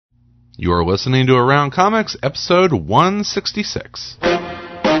You are listening to Around Comics, episode 166.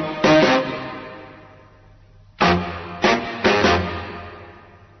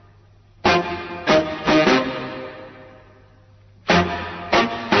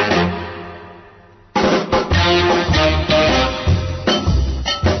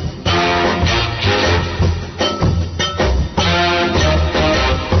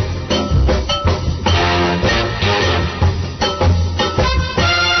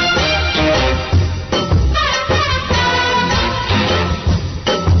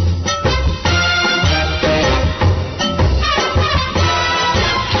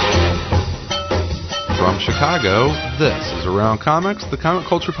 This is Around Comics, the comic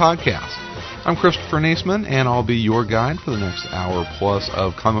culture podcast. I'm Christopher Neesman, and I'll be your guide for the next hour plus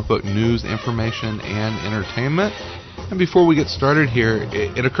of comic book news, information, and entertainment. And before we get started here,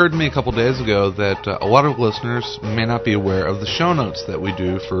 it occurred to me a couple days ago that a lot of listeners may not be aware of the show notes that we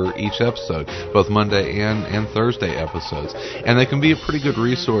do for each episode, both Monday and Thursday episodes. And they can be a pretty good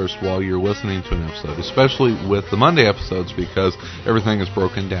resource while you're listening to an episode, especially with the Monday episodes because everything is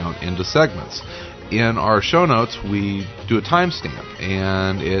broken down into segments. In our show notes, we do a timestamp,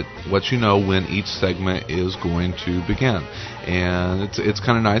 and it lets you know when each segment is going to begin. And it's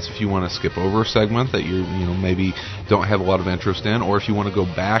kind of nice if you want to skip over a segment that you maybe don't have a lot of interest in, or if you want to go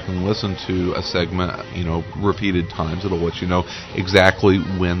back and listen to a segment, repeated times, it'll let you know exactly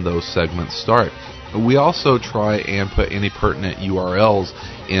when those segments start. We also try and put any pertinent URLs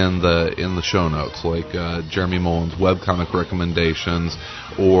in the show notes, like Jeremy Mullen's webcomic recommendations,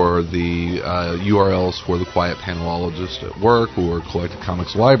 or the URLs for the Quiet Panelologist at Work or Collected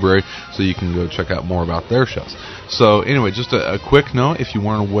Comics Library, so you can go check out more about their shows. So anyway, just a quick note, if you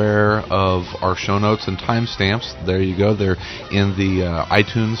weren't aware of our show notes and timestamps, there you go. They're in the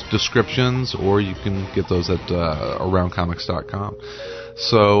iTunes descriptions, or you can get those at aroundcomics.com.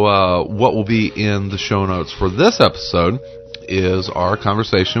 So what will be in the show notes for this episode is our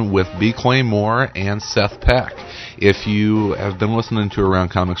conversation with B. Clay Moore and Seth Peck. If you have been listening to Around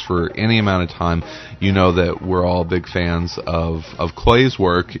Comics for any amount of time, you know that we're all big fans of Clay's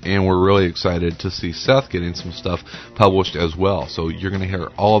work, and we're really excited to see Seth getting some stuff published as well. So you're going to hear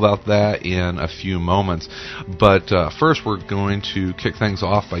all about that in a few moments. But first, we're going to kick things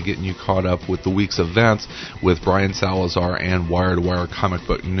off by getting you caught up with the week's events with Brian Salazar and Wire to Wire Comic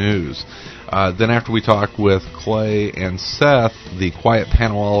Book News. Then after we talk with Clay and Seth, the Quiet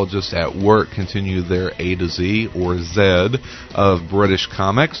Panelologists at Work continue their A to Z, or Z, of British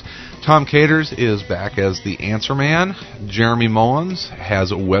comics. Tom Caters is back as the Answer Man. Jeremy Mullins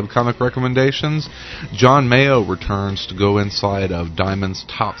has webcomic recommendations. John Mayo returns to go inside of Diamond's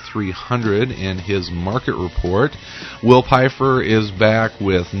Top 300 in his market report. Will Pfeiffer is back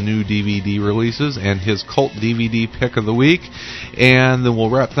with new DVD releases and his cult DVD pick of the week. And then we'll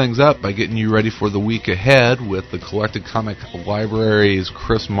wrap things up by getting you ready for the week ahead with the Collected Comic Library's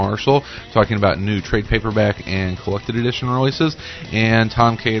Chris Marshall talking about new trade paperback and collected edition releases. And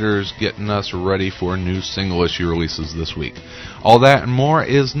Tom Caters getting us ready for new single issue releases this week. All that and more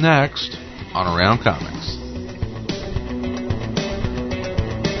is next on Around Comics.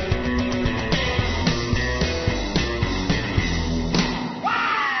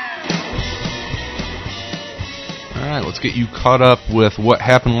 Alright, let's get you caught up with what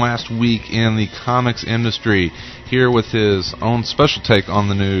happened last week in the comics industry. Here with his own special take on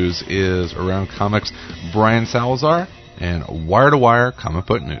the news is Around Comics' Brian Salazar and Wire to Wire Comic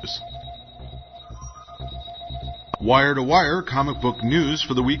Book News. Wire to Wire Comic Book News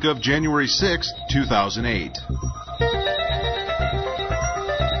for the week of January 6, 2008.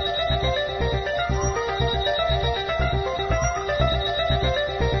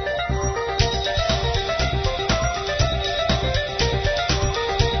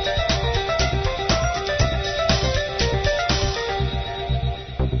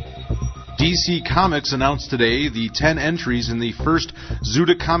 DC Comics announced today the 10 entries in the first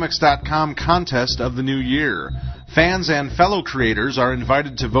ZutaComics.com contest of the new year. Fans and fellow creators are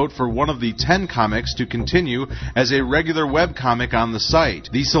invited to vote for one of the 10 comics to continue as a regular webcomic on the site.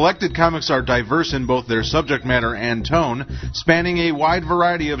 The selected comics are diverse in both their subject matter and tone, spanning a wide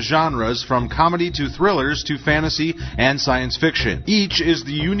variety of genres from comedy to thrillers to fantasy and science fiction. Each is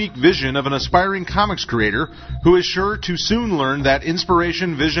the unique vision of an aspiring comics creator who is sure to soon learn that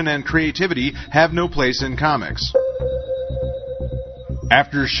inspiration, vision, and creativity have no place in comics.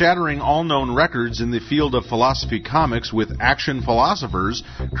 After shattering all known records in the field of philosophy comics with Action Philosophers,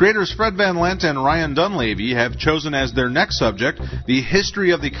 creators Fred Van Lent and Ryan Dunleavy have chosen as their next subject the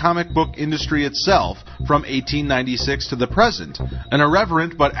history of the comic book industry itself from 1896 to the present, an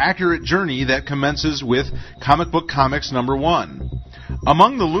irreverent but accurate journey that commences with Comic Book Comics #1.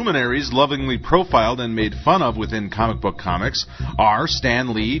 Among the luminaries lovingly profiled and made fun of within comic book comics are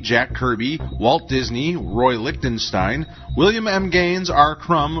Stan Lee, Jack Kirby, Walt Disney, Roy Lichtenstein, William M. Gaines, R.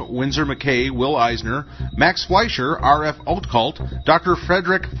 Crumb, Winsor McKay, Will Eisner, Max Fleischer, R.F. Outcult, Dr.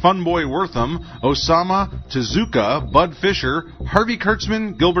 Frederick Funboy Wortham, Osamu Tezuka, Bud Fisher, Harvey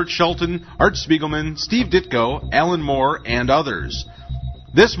Kurtzman, Gilbert Shelton, Art Spiegelman, Steve Ditko, Alan Moore, and others.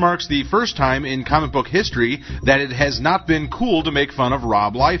 This marks the first time in comic book history that it has not been cool to make fun of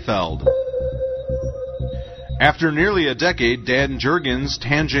Rob Liefeld. After nearly a decade, Dan Jurgens'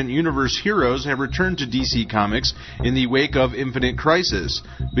 Tangent Universe heroes have returned to DC Comics in the wake of Infinite Crisis.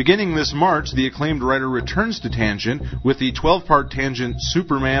 Beginning this March, the acclaimed writer returns to Tangent with the 12-part Tangent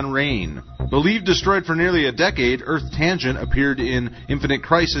Superman Reign. Believed destroyed for nearly a decade, Earth Tangent appeared in Infinite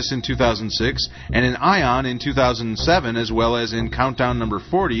Crisis in 2006 and in Ion in 2007, as well as in Countdown number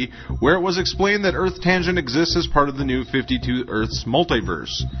 40, where it was explained that Earth Tangent exists as part of the new 52 Earths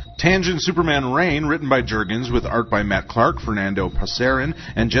multiverse. Tangent Superman Reign, written by Jurgens, with art by Matt Clark, Fernando Pasarin,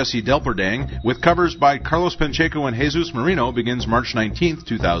 and Jesse Delperdang, with covers by Carlos Pacheco and Jesus Marino, begins March 19,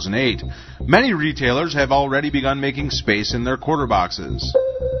 2008. Many retailers have already begun making space in their quarter boxes.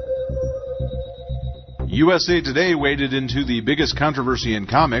 USA Today waded into the biggest controversy in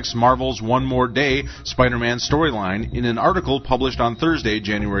comics, Marvel's One More Day Spider-Man storyline, in an article published on Thursday,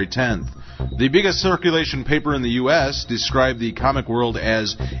 January 10th. The biggest circulation paper in the U.S. described the comic world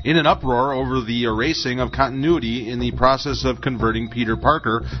as in an uproar over the erasing of continuity in the process of converting Peter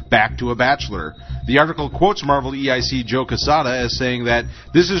Parker back to a bachelor. The article quotes Marvel EIC Joe Quesada as saying that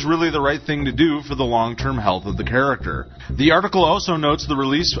this is really the right thing to do for the long-term health of the character. The article also notes the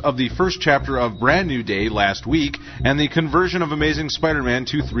release of the first chapter of Brand New Day last week and the conversion of Amazing Spider-Man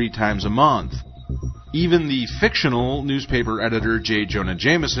to 3 times a month. Even the fictional newspaper editor J. Jonah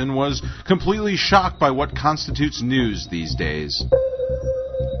Jameson was completely shocked by what constitutes news these days.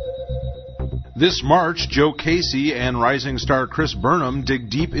 This March, Joe Casey and rising star Chris Burnham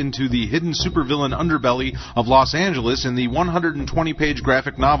dig deep into the hidden supervillain underbelly of Los Angeles in the 120-page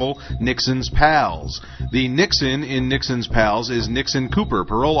graphic novel Nixon's Pals. The Nixon in Nixon's Pals is Nixon Cooper,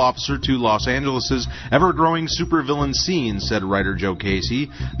 parole officer to Los Angeles' ever-growing supervillain scene, said writer Joe Casey.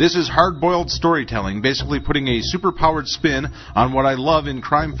 This is hard-boiled storytelling, basically putting a superpowered spin on what I love in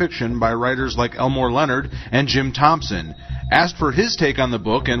crime fiction by writers like Elmore Leonard and Jim Thompson. Asked for his take on the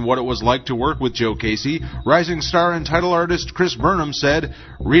book and what it was like to work with Joe Casey, rising star and title artist Chris Burnham said,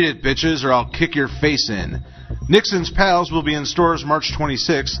 "Read it, bitches, or I'll kick your face in." Nixon's Pals will be in stores March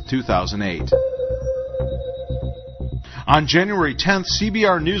 26, 2008. On January 10th,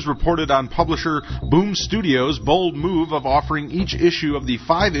 CBR News reported on publisher Boom Studios' bold move of offering each issue of the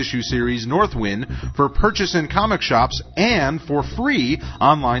 5-issue series Northwind for purchase in comic shops and for free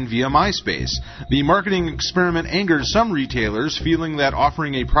online via MySpace. The marketing experiment angered some retailers, feeling that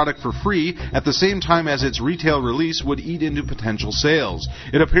offering a product for free at the same time as its retail release would eat into potential sales.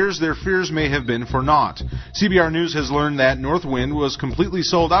 It appears their fears may have been for naught. CBR News has learned that Northwind was completely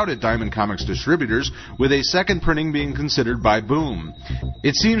sold out at Diamond Comics distributors, with a second printing being considered by Boom.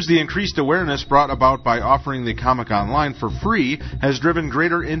 It seems the increased awareness brought about by offering the comic online for free has driven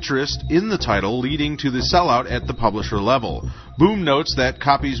greater interest in the title, leading to the sellout at the publisher level. Boom notes that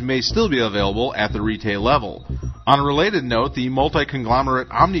copies may still be available at the retail level. On a related note, the multi-conglomerate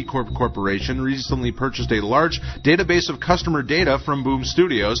Omnicorp Corporation recently purchased a large database of customer data from Boom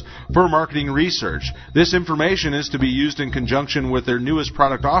Studios for marketing research. This information is to be used in conjunction with their newest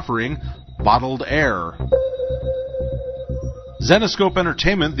product offering, Bottled Air. Zenescope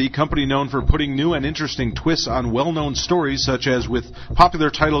Entertainment, the company known for putting new and interesting twists on well-known stories such as with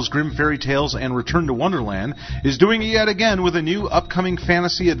popular titles Grim Fairy Tales and Return to Wonderland, is doing it yet again with a new upcoming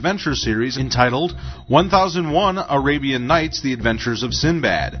fantasy adventure series entitled 1001 Arabian Nights, The Adventures of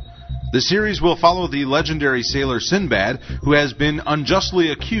Sinbad. The series will follow the legendary sailor Sinbad, who has been unjustly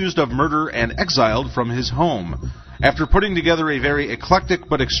accused of murder and exiled from his home. After putting together a very eclectic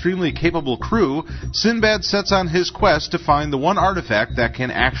but extremely capable crew, Sinbad sets on his quest to find the one artifact that can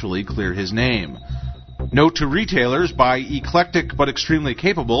actually clear his name. Note to retailers, by eclectic but extremely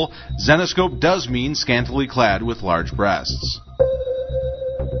capable, Zenescope does mean scantily clad with large breasts.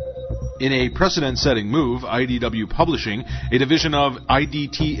 In a precedent-setting move, IDW Publishing, a division of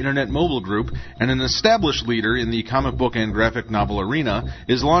IDT Internet Mobile Group and an established leader in the comic book and graphic novel arena,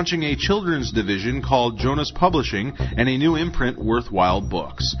 is launching a children's division called Jonas Publishing and a new imprint, Worthwhile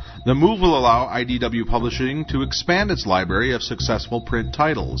Books. The move will allow IDW Publishing to expand its library of successful print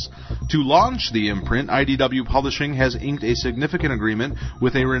titles. To launch the imprint, IDW Publishing has inked a significant agreement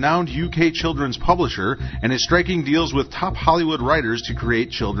with a renowned UK children's publisher and is striking deals with top Hollywood writers to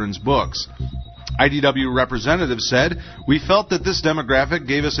create children's books. IDW representatives said, "We felt that this demographic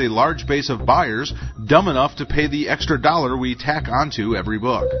gave us a large base of buyers dumb enough to pay the extra dollar we tack onto every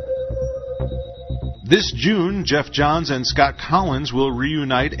book." This June, Jeff Johns and Scott Collins will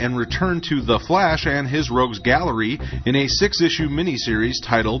reunite and return to The Flash and his Rogues Gallery in a 6-issue miniseries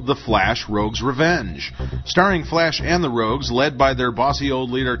titled The Flash Rogues Revenge. Starring Flash and the Rogues, led by their bossy old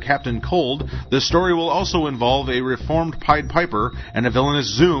leader Captain Cold, the story will also involve a reformed Pied Piper and a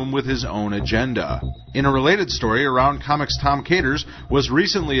villainous Zoom with his own agenda. In a related story, Around Comics' Tom Caters was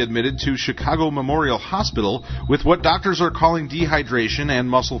recently admitted to Chicago Memorial Hospital with what doctors are calling dehydration and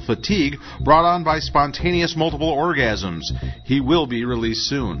muscle fatigue brought on by spontaneous multiple orgasms. He will be released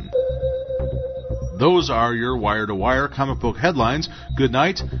soon. Those are your wire-to-wire comic book headlines. Good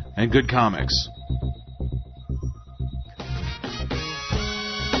night and good comics.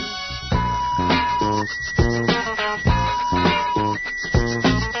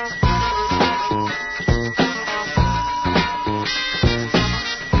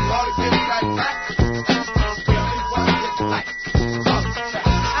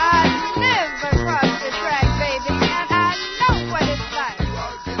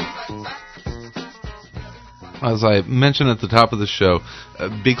 As I mentioned at the top of the show,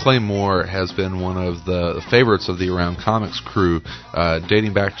 B. Clay Moore has been one of the favorites of the Around Comics crew,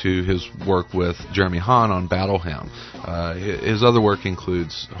 dating back to his work with Jeremy Hahn on Battle Hymn. His other work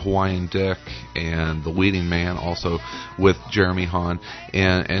includes Hawaiian Dick and The Leading Man, also with Jeremy Hahn,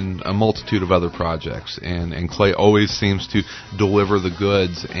 and a multitude of other projects. And Clay always seems to deliver the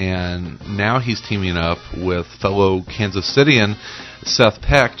goods, and now he's teaming up with fellow Kansas Cityan Seth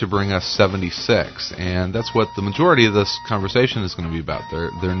Peck to bring us 76, and that's what the majority of this conversation is going to be about,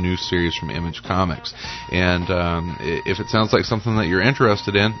 their new series from Image Comics. And if it sounds like something that you're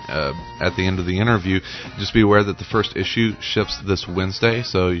interested in, at the end of the interview, just be aware that the first issue ships this Wednesday,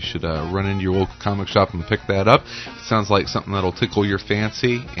 so you should run into your local comic shop and pick that up. If it sounds like something that'll tickle your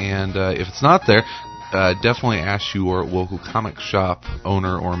fancy, and if it's not there, definitely ask your local comic shop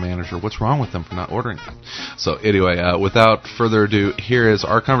owner or manager what's wrong with them for not ordering them. So anyway, without further ado, here is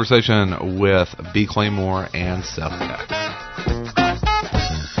our conversation with B. Clay Moore and Seth Peck.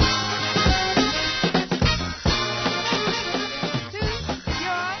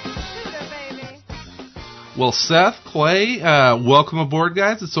 Well, Seth, Clay, welcome aboard,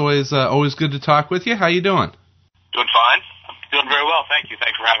 guys. It's always good to talk with you. How you doing? Doing fine. Doing very well, thank you.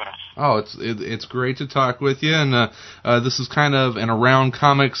 Thanks for having us. Oh, it's great to talk with you, and this is kind of an Around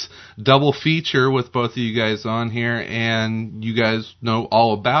Comics double feature with both of you guys on here, and you guys know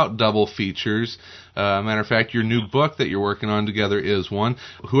all about double features. Matter of fact, your new book that you're working on together is one.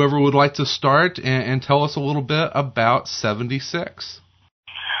 Whoever would like to start and tell us a little bit about 76.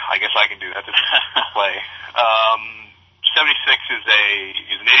 I guess I can do that. Play. 76 is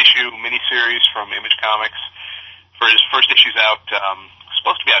an 8-issue miniseries from Image Comics. For his first issue's out,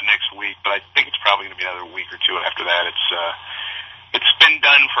 supposed to be out next week, but I think it's probably going to be another week or two after that. It's been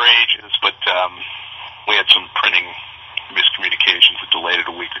done for ages, but we had some printing miscommunications that delayed it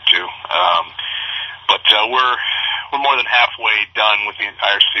a week or two. But we're more than halfway done with the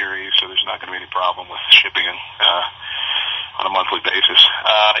entire series, so there's not going to be any problem with shipping it on a monthly basis.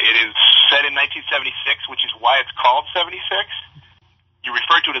 It is set in 1976, which is why it's called 76. You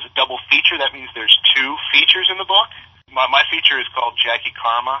refer to it as a double feature. That means there's 2 features in the book. My feature is called Jackie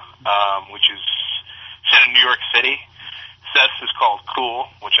Karma, which is set in New York City. Seth's is called Cool,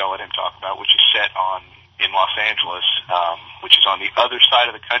 which I'll let him talk about, which is set in Los Angeles, which is on the other side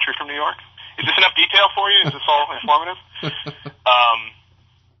of the country from New York. Is this enough detail for you? Is this all informative?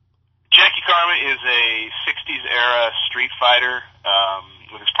 Jackie Karma is a 60s-era street fighter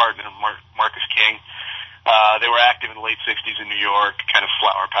with his partner, Marcus King. They were active in the late 60s in New York, kind of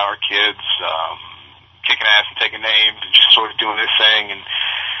flower power kids, kicking ass and taking names and just sort of doing their thing. And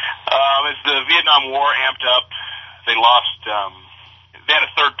as the Vietnam War amped up, they had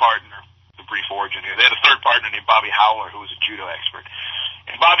a third partner, the brief origin here. They had a third partner named Bobby Howler, who was a judo expert.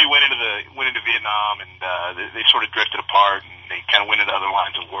 And Bobby went into Vietnam, and they sort of drifted apart, and they kind of went into other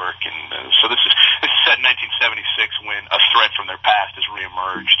lines of work. And so this is set in 1976 when a threat from their past has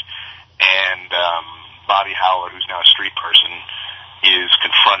reemerged, and Bobby Howler, who's now a street person, is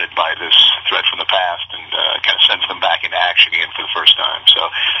confronted by this threat from the past, and kind of sends them back into action again for the first time. So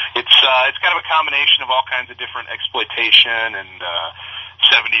it's kind of a combination of all kinds of different exploitation and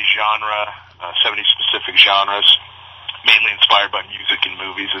 70s genre, 70s specific genres, mainly inspired by music and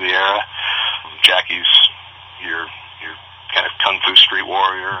movies of the era. Jackie's your kind of kung fu street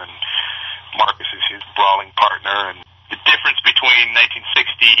warrior, and Marcus is his brawling partner, and the difference between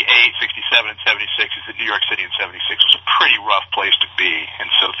 1968, 67, and 76 is that New York City in 76 was a pretty rough place to be, and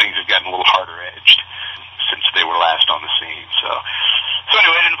so things have gotten a little harder edged since they were last on the scene. So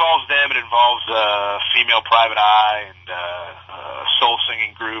anyway, it involves them. It involves a female private eye and a soul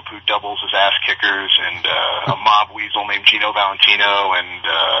singing group who doubles as ass kickers, and a mob weasel named Gino Valentino, and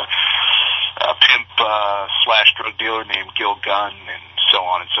a pimp slash drug dealer named Gil Gunn, and so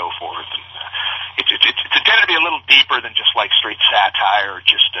on and so forth. And it's intended to be a little deeper than just like straight satire, or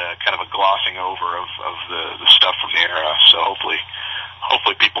just kind of a glossing over of the stuff from the era. So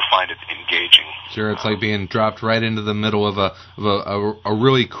hopefully people find it engaging. Sure, it's like being dropped right into the middle of a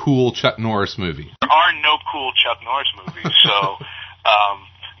really cool Chuck Norris movie. There are no cool Chuck Norris movies, so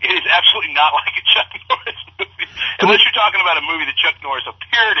it is absolutely not like a Chuck Norris movie. Unless you're talking about a movie that Chuck Norris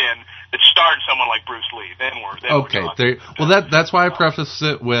appeared in that starred someone like Bruce Lee, then we're talking. Well, that's why I prefaced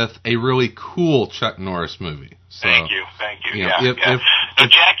it with a really cool Chuck Norris movie. So, Thank you. You know, Yeah. So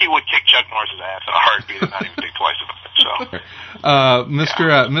Jackie would kick Chuck Norris's ass in a heartbeat and not even think twice about it. So,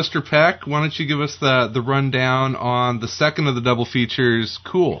 Mr. Peck, why don't you give us the rundown on the second of the double features,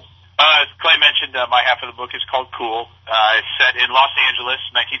 Cool? As Clay mentioned, my half of the book is called Cool. It's set in Los Angeles,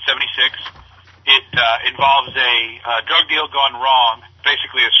 1976. It involves a drug deal gone wrong.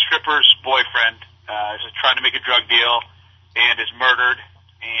 Basically, a stripper's boyfriend is trying to make a drug deal and is murdered,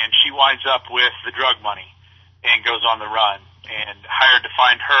 and she winds up with the drug money and goes on the run. And hired to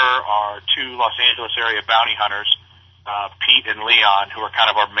find her are two Los Angeles area bounty hunters, Pete and Leon, who are kind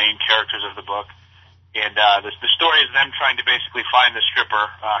of our main characters of the book. And the story is them trying to basically find the stripper.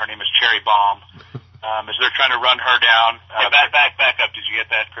 Her name is Cherry Bomb. As they're trying to run her down. Back up. Did you get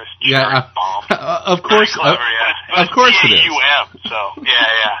that, Chris? Yeah. Bomb. Of course. Very clever, yeah. Of course it is. P-A-U-M, so,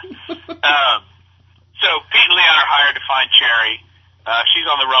 yeah. So Pete and Leon are hired to find Cherry. She's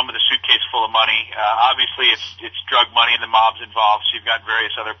on the run with a suitcase full of money. Obviously, it's drug money and the mob's involved, so you've got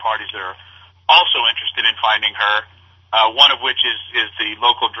various other parties that are also interested in finding her. One of which is the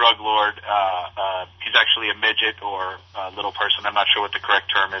local drug lord. He's actually a midget or a little person. I'm not sure what the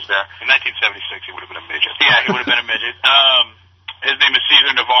correct term is there. In 1976, he would have been a midget. Yeah, he would have been a midget. His name is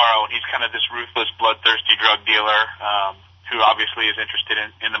Cesar Navarro, and he's kind of this ruthless, bloodthirsty drug dealer who obviously is interested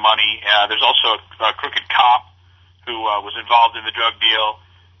in the money. There's also a crooked cop who was involved in the drug deal,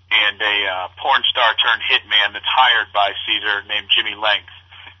 and a porn star turned hitman that's hired by Cesar named Jimmy Length.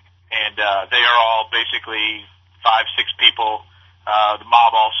 And they are all basically 5-6 people. The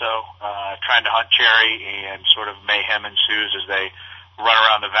mob also trying to hunt Cherry, and sort of mayhem ensues as they run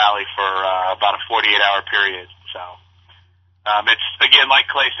around the valley for about a 48-hour period. So it's, again, like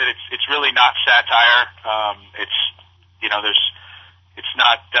Clay said, it's really not satire. It's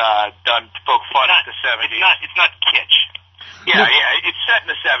not done to poke fun at the 70s. It's not kitsch. Yeah, it's set in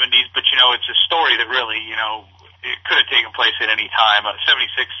the 70s, but it's a story that really it could have taken place at any time.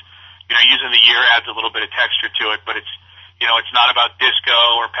 76. Using the year adds a little bit of texture to it, but it's not about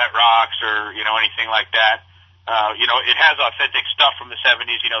disco or pet rocks or, anything like that. It has authentic stuff from the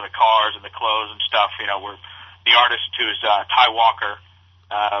 70s, the cars and the clothes and stuff, where the artist, who's Ty Walker,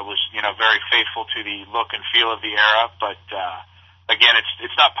 was, very faithful to the look and feel of the era. But, again,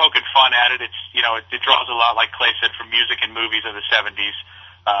 it's not poking fun at it. It's, it draws a lot, like Clay said, from music and movies of the 70s.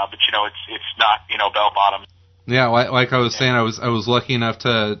 But, it's not, bell bottom. Yeah, like I was saying, I was lucky enough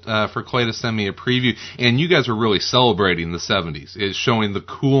to for Clay to send me a preview, and you guys are really celebrating the 70s. It's showing the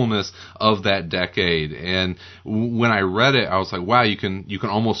coolness of that decade. And when I read it, I was like, wow, you can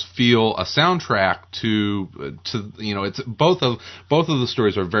almost feel a soundtrack to it's both of the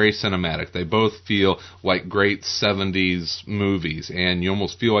stories are very cinematic. They both feel like great 70s movies, and you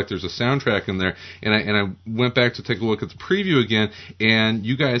almost feel like there's a soundtrack in there. And I went back to take a look at the preview again, and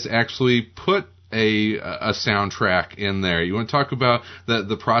you guys actually put a soundtrack in there. You want to talk about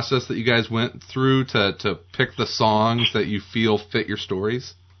the process that you guys went through to pick the songs that you feel fit your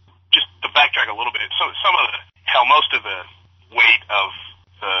stories? Just to backtrack a little bit, so most of the weight of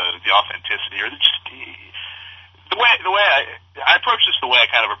the authenticity, or just the way I approach this, the way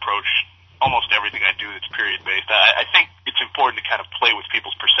I kind of approach almost everything I do that's period based. I think it's important to kind of play with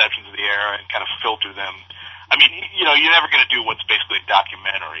people's perceptions of the era and kind of filter them. I mean, you're never going to do what's basically a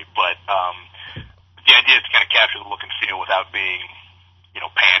documentary, but the idea is to kind of capture the look and feel without being,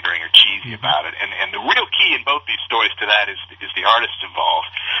 pandering or cheesy about it. And the real key in both these stories to that is the artists involved.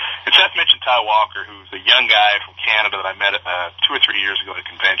 And Seth mentioned Ty Walker, who's a young guy from Canada that I met 2 or 3 years ago at a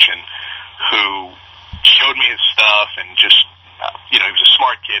convention, who showed me his stuff and just, he was a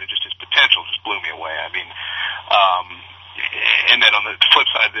smart kid, and just his potential just blew me away. I mean, and then on the flip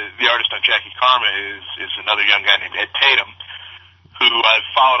side, the artist on Jackie Karma is another young guy named Ed Tatum, who I've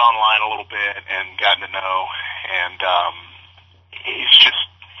followed online a little bit and gotten to know. and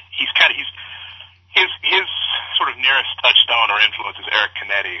his sort of nearest touchstone or influence is Eric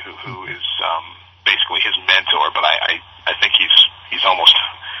Canetti, who is basically his mentor. But I think he's almost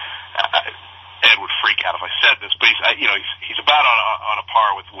Ed would freak out if I said this, but he's about on a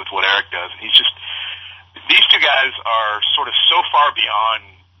par with what Eric does. And he's just, these two guys are sort of so far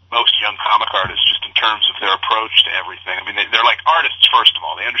beyond most young comic artists just in terms of their approach to everything. I mean, they're like artists, first of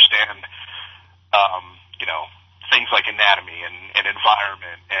all. They understand, things like anatomy and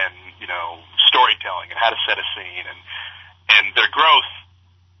environment and, storytelling and how to set a scene. And their growth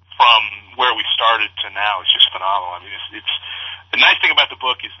from where we started to now is just phenomenal. I mean, it's the nice thing about the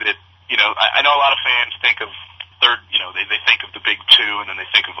book is that, I know a lot of fans think of they think of the big two and then they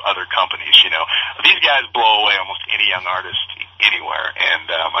think of other companies, These guys blow away almost any young artist anywhere. And,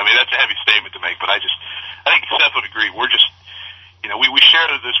 that's a heavy statement to make, but I think Seth would agree. We're just, we share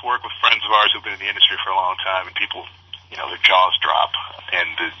this work with friends of ours who've been in the industry for a long time, and people, their jaws drop.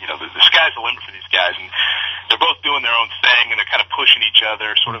 And, the sky's the limit for these guys. And they're both doing their own thing, and they're kind of pushing each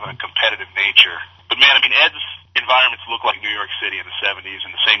other sort of in a competitive nature. But, man, Ed's environments look like New York City in the 70s,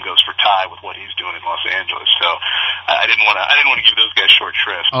 and the same goes for Ty with what he's doing in Los Angeles. So I didn't want to give those guys short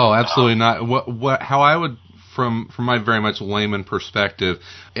shrift. Oh, absolutely not. How I would, from my very much layman perspective,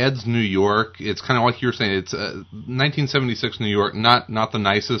 Ed's New York, it's kind of like you were saying, it's 1976 New York, not the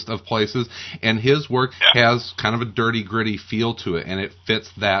nicest of places, and his work has kind of a dirty, gritty feel to it, and it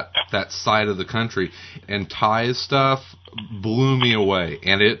fits that side of the country. And Ty's stuff blew me away,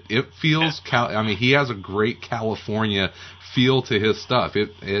 and it feels, he has a great California feel to his stuff.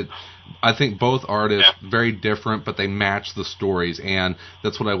 I think both artists very different, but they match the stories, and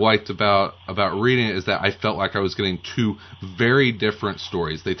that's what I liked about reading it, is that I felt like I was getting two very different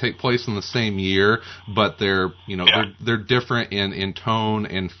stories. They take place in the same year, but they're different in tone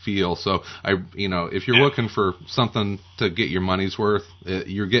and feel. So if you're looking for something to get your money's worth,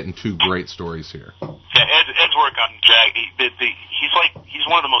 you're getting two great stories here. Yeah, Ed's work on Jack, he's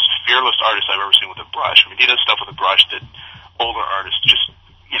one of the most fearless artists I've ever seen with a brush. He does stuff with a brush that older artists just,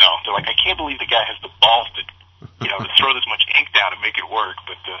 they're like, I can't believe the guy has the balls to throw this much ink down and make it work.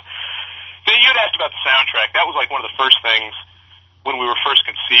 But you had asked about the soundtrack. That was like one of the first things when we were first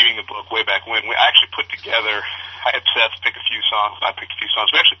conceiving the book way back when. We actually put together, I had Seth pick a few songs, and I picked a few songs.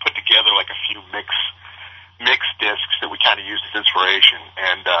 We actually put together like a few mix discs that we kind of used as inspiration.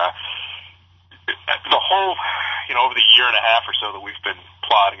 And the whole, over the year and a half or so that we've been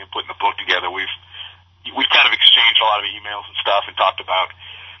plotting and putting the book together, we've kind of exchanged a lot of emails and stuff and talked about,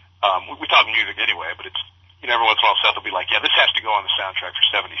 we talk music anyway, but it's, every once in a while Seth will be like, yeah, this has to go on the soundtrack for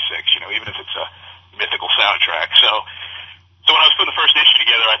 76, even if it's a mythical soundtrack. So when I was putting the first issue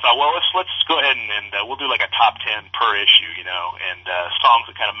together, I thought, well, let's go ahead and we'll do like a top 10 per issue, and songs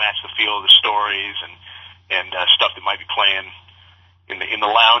that kind of match the feel of the stories and stuff that might be playing in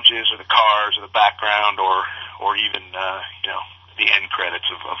the lounges or the cars or the background or even, the end credits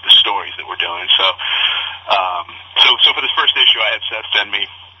of the stories that we're doing. So for this first issue, I had Seth send me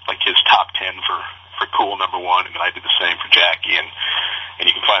like his top 10 for Cool #1, and then I did the same for Jackie, and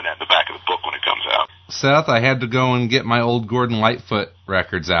you can find that in the back of the book when it comes out. Seth, I had to go and get my old Gordon Lightfoot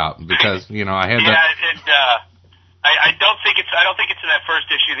records out because I had to. Yeah, and I don't think it's in that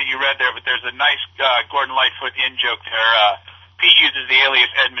first issue that you read there, but there's a nice Gordon Lightfoot in joke there. Pete uses the alias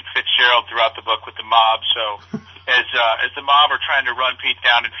Edmund Fitzgerald throughout the book with the mob, so. As the mob are trying to run Pete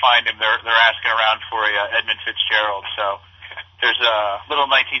down and find him, they're asking around for a Edmund Fitzgerald. So there's a little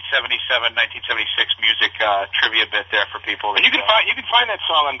 1977, 1976 music trivia bit there for people. And you can find that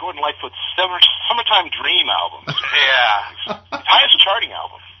song on Gordon Lightfoot's Summertime Dream album. Yeah, highest charting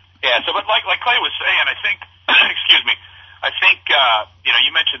album. Yeah. So, but like Clay was saying, I think, excuse me, I think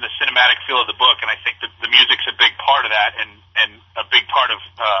you mentioned the cinematic feel of the book, and I think the music's a big part of that, and a big part of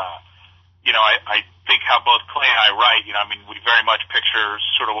I think how both Clay and I write, we very much picture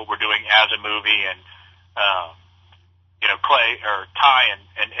sort of what we're doing as a movie, and, Clay, or Ty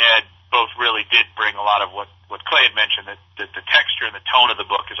and Ed both really did bring a lot of what Clay had mentioned, that the texture and the tone of the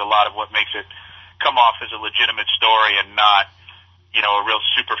book is a lot of what makes it come off as a legitimate story and not, a real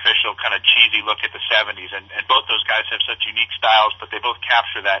superficial kind of cheesy look at the 70s. And both those guys have such unique styles, but they both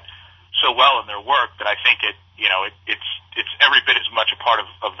capture that so well in their work that I think it's every bit as much a part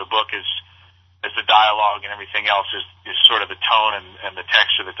of the book as the dialogue and everything else is sort of the tone and the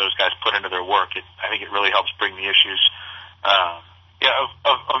texture that those guys put into their work. I think it really helps bring the issues,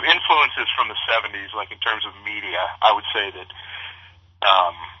 of influences from the 70s, like in terms of media. I would say that,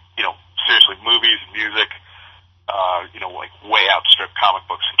 seriously, movies and music, like way outstrip comic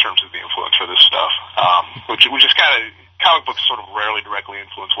books in terms of the influence for this stuff, which is kind of, comic books sort of rarely directly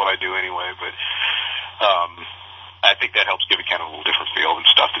influence what I do anyway, but I think that helps give it kind of a little different feel than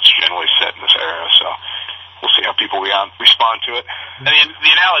stuff that's generally set in this era. So we'll see how people respond to it. And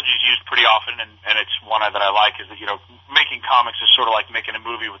the analogy is used pretty often, and it's one that I like, is that, making comics is sort of like making a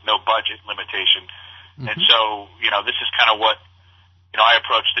movie with no budget limitation. Mm-hmm. And so, this is kind of what, I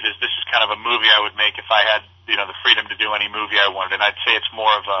approached it as, this is kind of a movie I would make if I had, the freedom to do any movie I wanted. And I'd say it's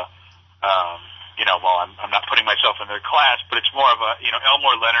more of a, I'm not putting myself in their class, but it's more of a,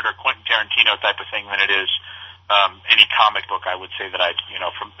 Elmore Leonard or Quentin Tarantino type of thing than it is any comic book, I would say, that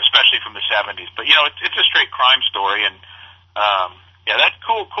especially from the 70s. But, it's a straight crime story, and, that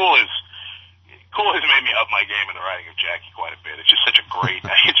Cool has made me up my game in the writing of Jackie quite a bit. It's just such a great,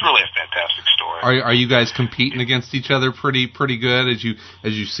 it's really a fantastic story. Are you guys competing against each other pretty good as you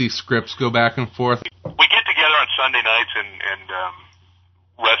see scripts go back and forth? We get together on Sunday nights and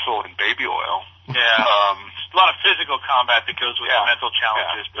wrestle in baby oil. Yeah. A lot of physical combat that goes with mental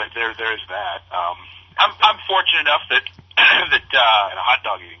challenges, but there is that. I'm fortunate enough that and a hot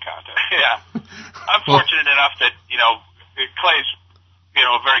dog eating contest. Yeah. I'm fortunate enough that, Clay's,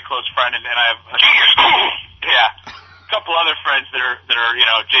 a very close friend, and I have a couple other friends that are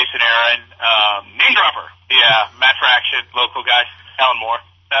Jason Aaron, name dropper. Yeah, Matt Fraction, local guys, Alan Moore.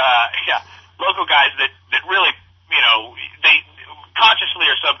 Local guys that really, they consciously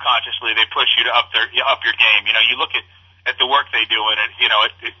or subconsciously, they push you to up your game. You look at the work they do, and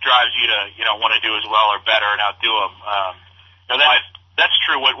it drives you to want to do as well or better and outdo them. That's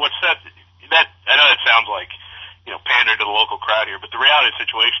true. What Seth, that I know that sounds like pander to the local crowd here, but the reality of the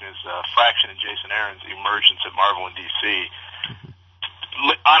situation is Fraction and Jason Aaron's emergence at Marvel in DC.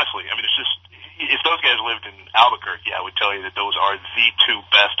 Honestly, I mean, it's just, if those guys lived in Albuquerque, I would tell you that those are the two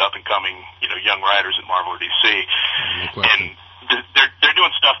best up and coming young writers at Marvel or DC, and they're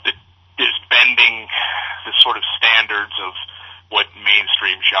doing stuff that is bending the sort of standards of what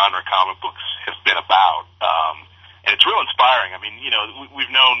mainstream genre comic books have been about, and it's real inspiring. I mean, we've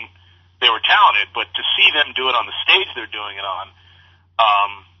known they were talented, but to see them do it on the stage they're doing it on,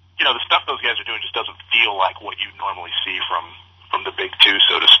 the stuff those guys are doing just doesn't feel like what you normally see from the big two,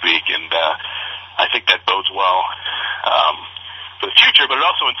 so to speak, and I think that bodes well for the future, but it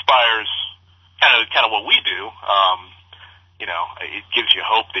also inspires kind of what we do. It gives you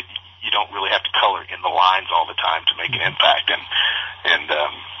hope that you don't really have to color in the lines all the time to make an impact, and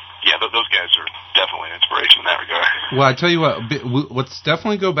those guys are definitely an inspiration in that regard. Well, I tell you what, let's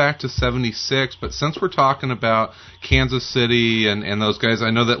definitely go back to 76, but since we're talking about Kansas City and those guys,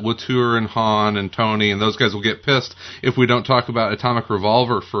 I know that Latour and Hahn and Tony and those guys will get pissed if we don't talk about Atomic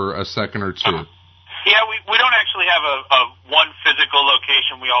Revolver for a second or two. Yeah, we don't actually have a one physical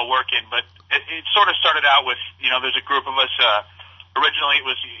location we all work in, but it sort of started out with, there's a group of us, originally it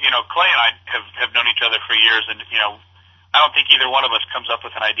was, Clay and I have known each other for years, and, I don't think either one of us comes up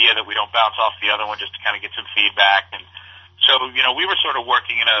with an idea that we don't bounce off the other one just to kind of get some feedback. And so, we were sort of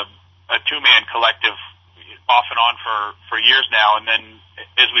working in a two-man collective off and on for years now. And then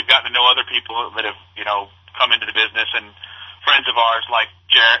as we've gotten to know other people that have, come into the business, and friends of ours like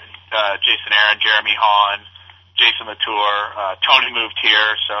Jason Aaron, Jeremy Hahn, Jason Latour, Tony moved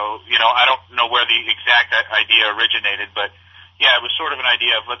here. So, I don't know where the exact idea originated, but yeah, it was sort of an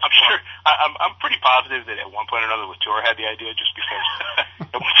idea of, I'm pretty positive that at one point or another Latour had the idea, just because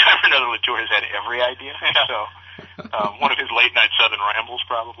at one time or another Latour has had every idea. So, one of his late night Southern rambles,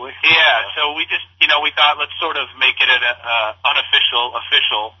 probably. Yeah, so we just, we thought, let's sort of make it an official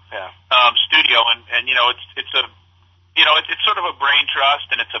studio, and it's sort of a brain trust,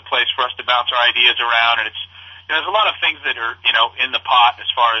 and it's a place for us to bounce our ideas around, and it's, there's a lot of things that are, in the pot as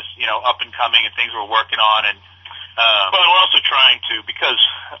far as, up and coming and things we're working on, and but we're also trying to, because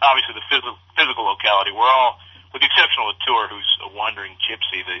obviously the physical locality, we're all, with the exception of Latour, who's a wandering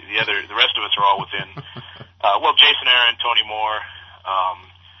gypsy, the rest of us are all within, Jason Aaron, Tony Moore,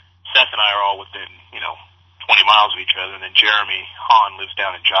 Seth and I are all within, 20 miles of each other, and then Jeremy Hahn lives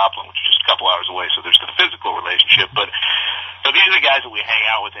down in Joplin, which is just a couple hours away, so there's the physical relationship, but these are the guys that we hang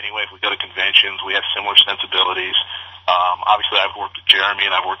out with anyway. If we go to conventions, we have similar sensibilities. Obviously I've worked with Jeremy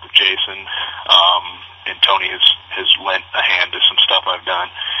and I've worked with Jason, and Tony has lent a hand to some stuff I've done.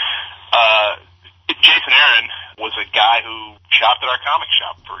 Jason Aaron was a guy who shopped at our comic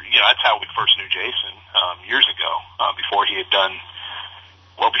shop for, that's how we first knew Jason, years ago, before he'd done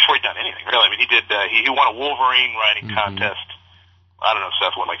anything, really. I mean, he won a Wolverine writing contest, I don't know,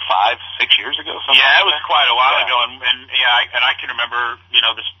 Seth, what, like 5-6 years ago? Yeah, it was quite a while ago, and I can remember,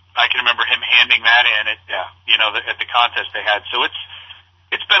 I can remember him handing that in at, at the contest they had. So it's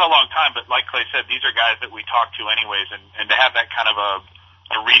been a long time, but like Clay said, these are guys that we talk to anyways, and to have that kind of a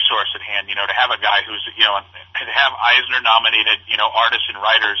resource at hand, to have a guy who's, to have Eisner nominated, artists and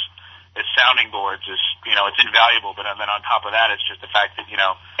writers, as sounding boards is, it's invaluable. But then on top of that, it's just the fact that,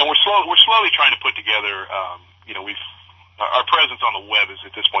 and we're slowly trying to put together, our presence on the web is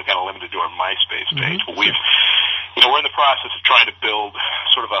at this point kind of limited to our MySpace page, but we're in the process of trying to build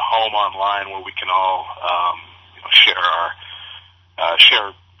sort of a home online where we can all,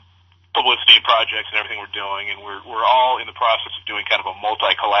 share publicity and projects and everything we're doing, and we're all in the process of doing kind of a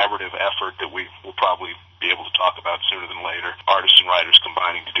multi-collaborative effort that we will probably be able to talk about sooner than later. Artists and writers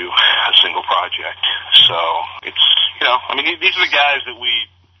combining to do a single project. So it's, these are the guys that we,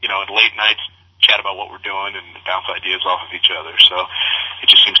 at late nights chat about what we're doing and bounce ideas off of each other. So it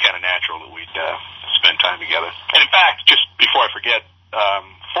just seems kind of natural that we'd spend time together. And in fact, just before I forget, 4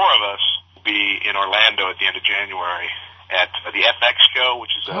 of us will be in Orlando at the end of January at the FX show,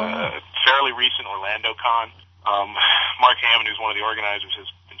 which is a fairly recent Orlando con. Mark Hammond, who's one of the organizers, has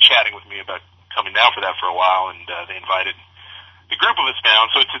been chatting with me about coming down for that for a while, and they invited the group of us down.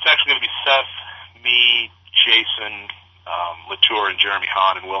 So it's actually going to be Seth, me, Jason, Latour, and Jeremy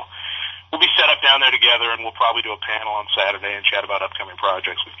Hahn, and we'll be set up down there together, and we'll probably do a panel on Saturday and chat about upcoming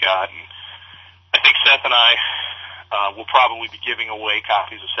projects we've got. And I think Seth and I will probably be giving away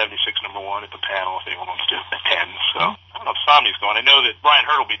copies of 76 #1 at the panel if anyone wants to attend. So I don't know if Somni's going. I know that Brian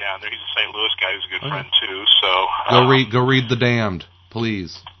Hurt will be down there. He's a St. Louis guy who's a good friend too. So go read The Damned,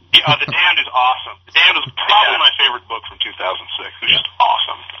 please. Yeah, The Damned is awesome. The Damned is probably my favorite book from 2006. It was just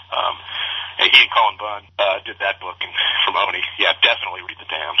awesome. And he and Colin Bunn did that book, and from Oni, definitely read The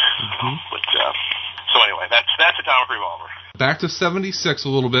Damned. So anyway, that's Atomic Revolver. Back to 76 a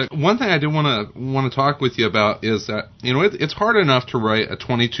little bit. One thing I do want to talk with you about is that, it's hard enough to write a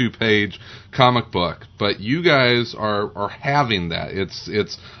 22-page comic book, but you guys are having that.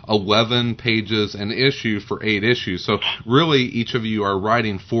 It's 11 pages an issue for 8 issues. So really, each of you are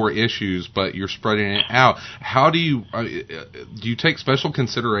writing 4 issues, but you're spreading it out. How do you take special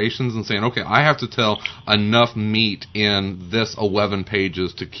considerations and saying, okay, I have to tell enough meat in this 11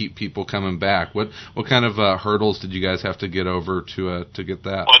 pages to keep people coming back? What kind of hurdles did you guys have to get over to get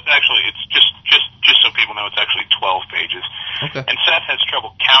that? Well, it's just so people know, it's actually 12 pages. Okay. And Seth has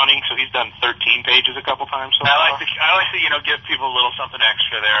trouble counting, so he's done 13 pages a couple times. So I like to give people a little something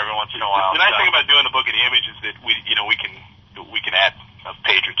extra there every once in a while. The nice thing about doing the book of the image is that we can add a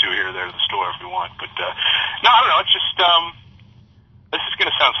page or 2 here or there to the store if we want. But no, I don't know. It's just this is going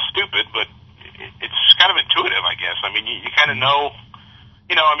to sound stupid, but it's kind of intuitive, I guess. I mean, you kind of know.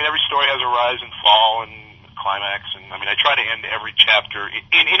 Every story has a rise and fall and climax, and I try to end every chapter.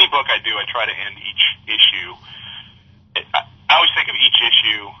 In any book I do, I try to end each issue. I always think of each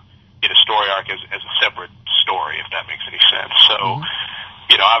issue in a story arc as a separate story, if that makes any sense. So,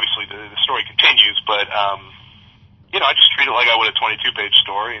 obviously the story continues, but, I just treat it like I would a 22-page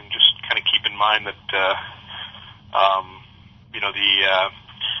story, and just kind of keep in mind that,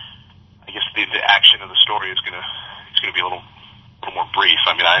 the action of the story is gonna be a little more brief.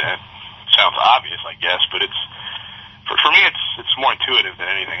 It sounds obvious, I guess, but it's for me, it's more intuitive than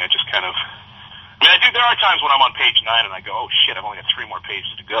anything. I just kind of, there are times when I'm on page 9 and I go, oh shit, I've only got 3 more pages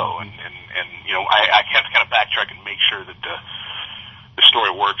to go, and I have to kind of backtrack and make sure that the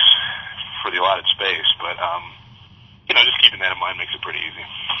story works for the allotted space. But just keeping that in mind makes it pretty easy.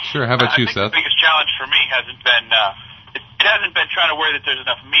 Sure. How about you, Seth? The biggest challenge for me hasn't been it hasn't been trying to worry that there's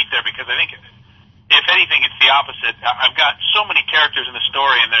enough meat there, because I think, if anything, it's the opposite. I've got so many characters in the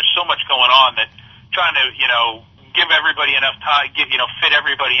story, and there's so much going on that trying to, give everybody enough time, fit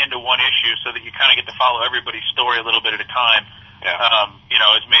everybody into one issue so that you kind of get to follow everybody's story a little bit at a time. Yeah.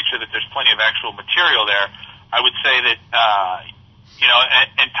 Is make sure that there's plenty of actual material there. I would say that,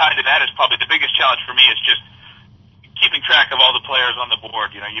 and tied to that is probably the biggest challenge for me is just keeping track of all the players on the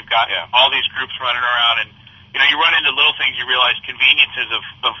board. You've got all these groups running around, and, you run into little things. You realize conveniences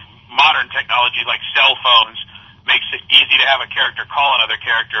of modern technology like cell phones makes it easy to have a character call another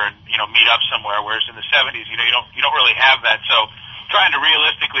character and meet up somewhere, whereas in the 70s you don't really have that. So trying to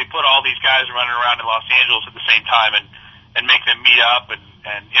realistically put all these guys running around in Los Angeles at the same time and make them meet up and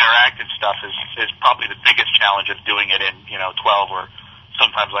interact and stuff is probably the biggest challenge of doing it in 12 or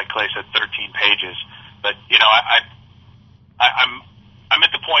sometimes, like Clay said, 13 pages. But I'm at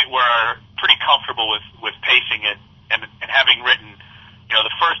the point where I'm pretty comfortable with pacing it and having written.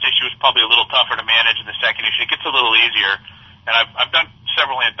 The first issue is probably a little tougher to manage, and the second issue it gets a little easier. And I've done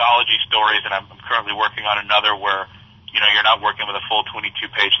several anthology stories, and I'm currently working on another where you're not working with a full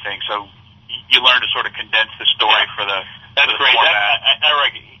 22-page thing, so you learn to sort of condense the story for the. That's great.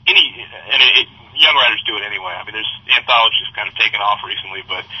 Young writers do it anyway. There's anthologies kind of taken off recently,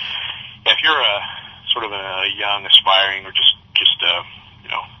 but if you're a sort of a young, aspiring, or just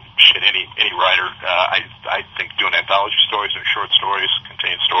any writer, I think doing anthology stories or short stories,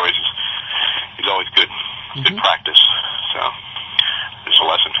 contained stories is good practice. So there's a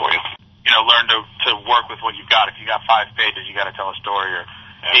lesson for you. Learn to work with what you've got. If you got 5 pages, you got to tell a story, or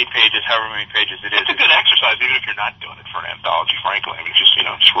 8 pages, however many pages it is. It's a good exercise, even if you're not doing it for an anthology, frankly. I mean, just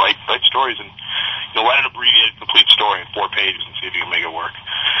write stories and write an abbreviated, complete story in 4 pages and see if you can make it work.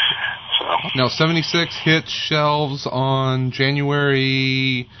 So now, 76 hit shelves on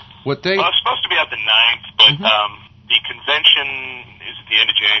January. What date? Well, it's supposed to be out the 9th, but the convention is at the end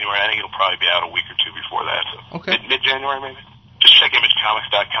of January. I think it'll probably be out a week or 2 before that. So okay. Mid-January, maybe. Just check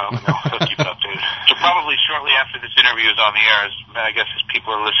imagecomics.com and they'll keep it updated. So probably shortly after this interview is on the air, I guess as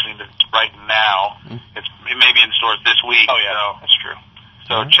people are listening to it right now, it may be in stores this week. Oh, yeah, so, that's true.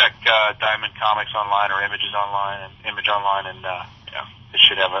 So check Diamond Comics online or Images online and Image Online, and it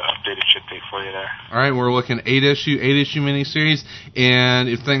should have an updated ship date for you there. All right, we're looking 8-issue miniseries, and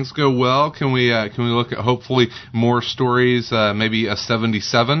if things go well, can we look at hopefully more stories, maybe a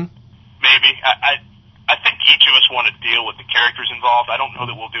 77? Maybe. I think each of us want to deal with the characters involved. I don't know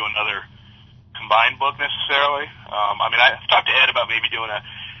that we'll do another combined book necessarily. I've talked to Ed about maybe doing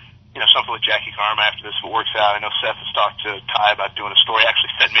something with Jackie Karma after this if it works out. I know Seth has talked to Ty about doing a story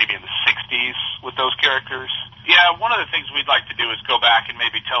actually set maybe in the 60s with those characters. Yeah, one of the things we'd like to do is go back and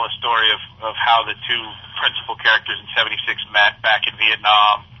maybe tell a story of how the 2 principal characters in 76 met back in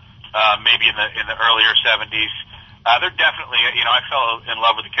Vietnam, maybe in the earlier 70s. They're definitely, I fell in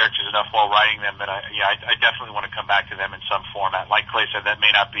love with the characters enough while writing them that I definitely want to come back to them in some format. Like Clay said, that may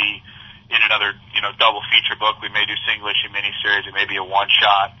not be in another, double feature book. We may do single issue miniseries. It may be a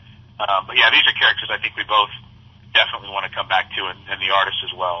one-shot. But yeah, these are characters I think we both definitely want to come back to, and the artists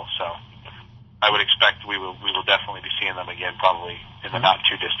as well. So I would expect we will definitely be seeing them again probably in the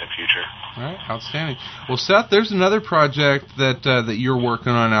not-too-distant future. All right, outstanding. Well, Seth, there's another project that you're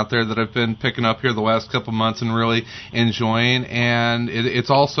working on out there that I've been picking up here the last couple months and really enjoying, and it's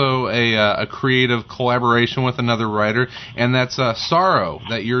also a creative collaboration with another writer, and that's Sorrow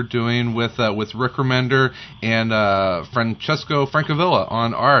that you're doing with Rick Remender and Francesco Francavilla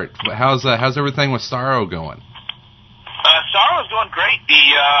on art. How's everything with Sorrow going? Sorrow's going great.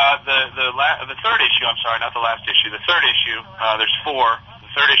 The third issue, I'm sorry, not the last issue. The third issue, there's 4.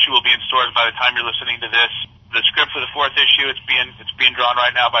 The third issue will be in stores by the time you're listening to this. The script for the 4th issue, it's being drawn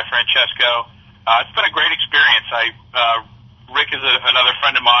right now by Francesco. It's been a great experience. Rick is another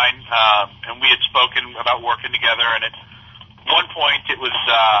friend of mine, and we had spoken about working together. And at one point, it was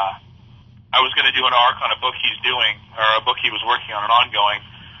I was going to do an arc on a book he's doing, or a book he was working on, an ongoing.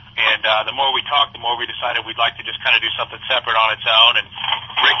 And the more we talked, the more we decided we'd like to just kind of do something separate on its own. And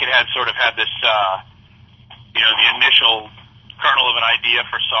Rick had sort of had this, the initial kernel of an idea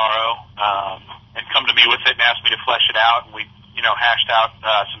for Sorrow, and come to me with it and asked me to flesh it out. And we, hashed out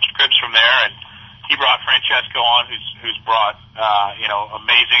some scripts from there. And he brought Francesco on, who's brought,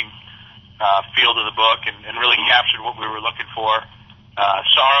 amazing feel to the book and really captured what we were looking for.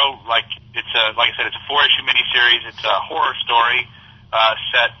 Sorrow, like I said, it's a 4-issue miniseries. It's a horror story.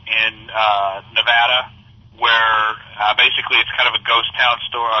 Set in Nevada, where basically it's kind of a ghost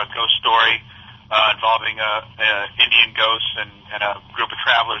story involving Indian ghosts and a group of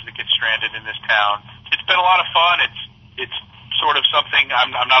travelers that get stranded in this town. It's been a lot of fun. It's sort of something.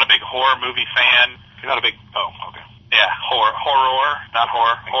 I'm not a big horror movie fan. You're not a big okay. Yeah, horror, not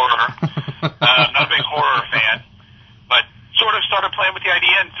horror. Not a big horror fan, but sort of started playing with the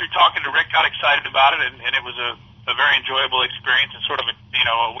idea, and through talking to Rick, got excited about it, and it was a very enjoyable experience, and sort of a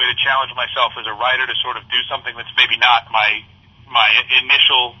way to challenge myself as a writer to sort of do something that's maybe not my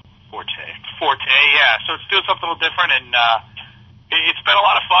initial forte. Yeah, so it's doing something a little different, and it's been a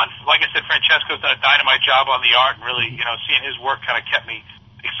lot of fun. Like I said, Francesco's done a dynamite job on the art, and really, seeing his work kind of kept me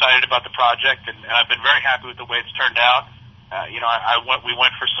excited about the project, and I've been very happy with the way it's turned out. We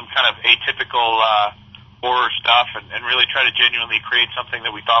went for some kind of atypical horror stuff, and really tried to genuinely create something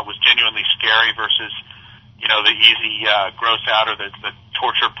that we thought was genuinely scary versus the easy gross out or the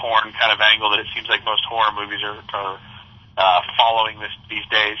torture porn kind of angle that it seems like most horror movies are following these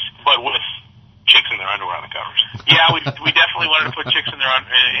days. But with chicks in their underwear on the covers. Yeah, we definitely wanted to put chicks in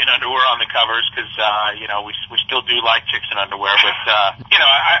underwear on the covers because we still do like chicks in underwear. But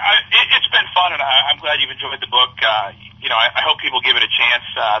it's been fun, and I'm glad you've enjoyed the book. I hope people give it a chance.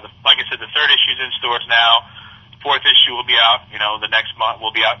 Like I said, the 3rd issue is in stores now. 4th issue will be out. The next month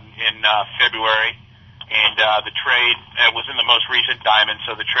will be out in February. And the trade was in the most recent Diamond,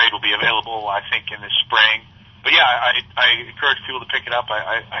 so the trade will be available, I think, in the spring. But yeah, I encourage people to pick it up.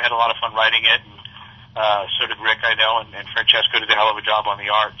 I had a lot of fun writing it, and so did Rick, I know, and Francesco did a hell of a job on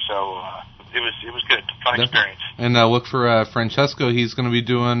the art. So it was good, fun experience. And look for Francesco. He's going to be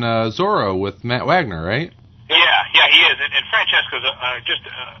doing Zorro with Matt Wagner, right? Yeah, Yeah, he is, and Francesco's just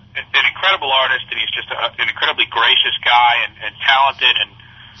an incredible artist, and he's just an incredibly gracious guy and talented and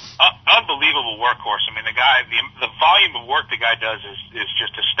unbelievable workhorse. I mean, the guy, the volume of work the guy does is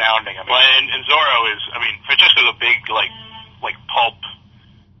just astounding. I mean, and Zorro is, I mean, Francesco's a big like pulp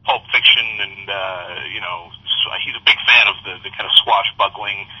fiction, and he's a big fan of the kind of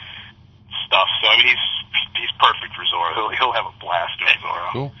swashbuckling stuff. So I mean, he's perfect for Zorro. He'll have a blast doing Zorro.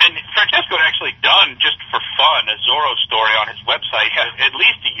 Cool. And Francesco had actually done, just for fun, a Zorro story on his website at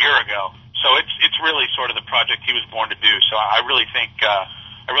least a year ago. So it's really sort of the project he was born to do. So I really think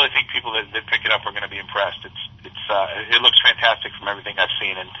people that pick it up are going to be impressed. It looks fantastic from everything I've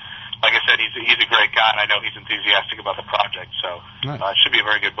seen, and like I said, he's a great guy, and I know he's enthusiastic about the project. So it should be a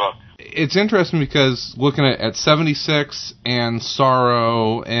very good book. It's interesting because looking at 76 and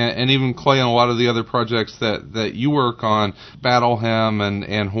Sorrow and even Clay and a lot of the other projects that you work on, Battle Hymn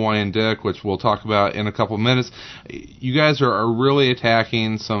and Hawaiian Dick, which we'll talk about in a couple of minutes, you guys are really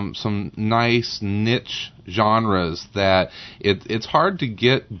attacking some nice niche genres that it's hard to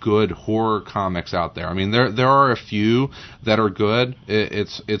get good horror comics out there. I mean, there are a few that are good.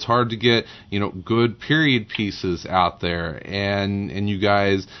 It's hard to get good period pieces out there, and you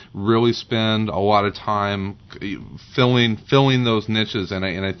guys really spend a lot of time filling those niches, and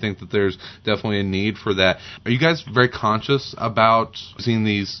I think that there's definitely a need for that. Are you guys very conscious about using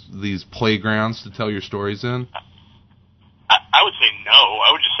these playgrounds to tell your stories in? I would say no.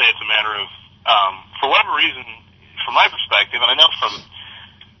 I would just say it's a matter of for whatever reason, from my perspective, and I know from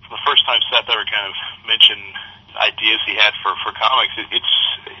the first time Seth ever kind of mentioned ideas he had for comics, it's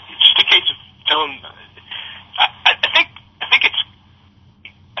just a case of telling. I think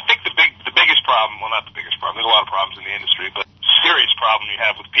the biggest problem, well, not the biggest problem. There's a lot of problems in the industry, but serious problem you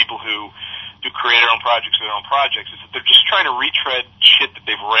have with people who do creator-owned projects or their own projects is that they're just trying to retread shit that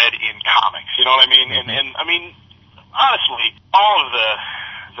they've read in comics. You know what I mean? And I mean, honestly, all of the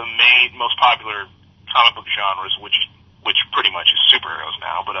most popular comic book genres, which pretty much is superheroes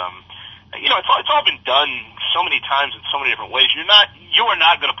now, but it's all been done so many times in so many different ways. You are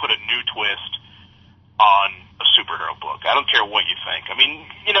not going to put a new twist on a superhero book. I don't care what you think. I mean,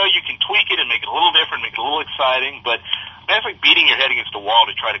 you can tweak it and make it a little different, make it a little exciting, but that's like beating your head against a wall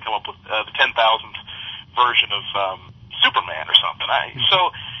to try to come up with the 10,000th version of Superman or something. So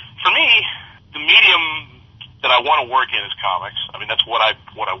for me, the medium that I want to work in is comics. I mean, that's what I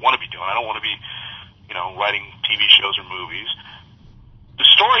want to be doing. I don't want to be, writing TV shows or movies. The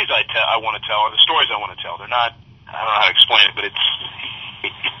stories I want to tell are the stories I want to tell. They're not. I don't know how to explain it, but it's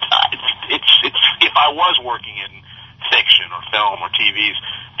if I was working in fiction or film or TVs,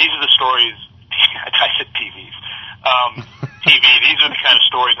 these are the stories. I said TVs. TV. These are the kind of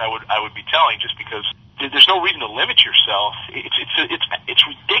stories I would be telling, just because there's no reason to limit yourself. It's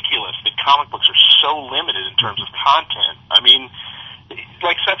ridiculous that comic books are so limited in terms of content. I mean,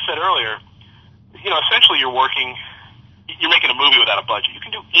 like Seth said earlier, essentially you're making a movie without a budget. You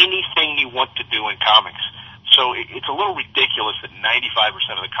can do anything you want to do in comics. So it's a little ridiculous that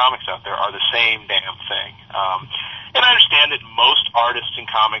 95% of the comics out there are the same damn thing. And I understand that most artists in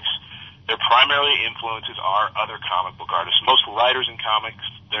comics, their primary influences are other comic book artists. Most writers in comics,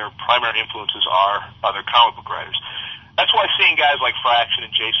 their primary influences are other comic book writers. That's why seeing guys like Fraction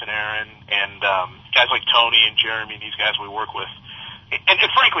and Jason Aaron and guys like Tony and Jeremy and these guys we work with, and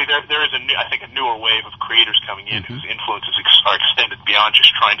frankly, there is a newer wave of creators coming in whose influences are extended beyond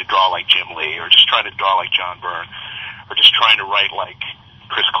just trying to draw like Jim Lee or just trying to draw like John Byrne or just trying to write like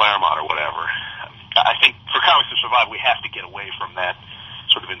Chris Claremont or whatever. I think for comics to survive, we have to get away from that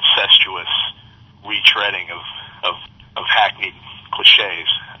sort of incestuous retreading of hackneyed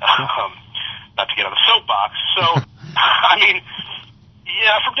cliches. Not to get on the soapbox. So, I mean,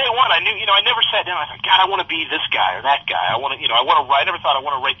 yeah, from day one, I knew, I never sat down and I thought, God, I want to be this guy or that guy. I want to write, I never thought I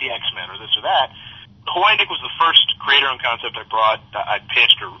want to write the X-Men or this or that. Hawaiian Dick was the first creator-owned concept I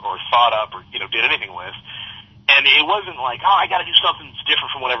pitched or thought up or, did anything with. And it wasn't like, I got to do something that's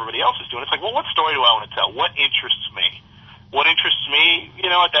different from what everybody else is doing. It's like, well, what story do I want to tell? What interests me? What interests me,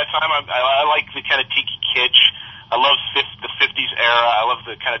 at that time, I like the kind of tiki kitsch. I love the 50s era. I love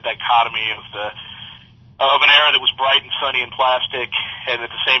the kind of dichotomy of an era that was bright and sunny and plastic, and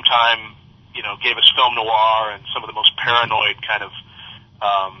at the same time, gave us film noir and some of the most paranoid kind of,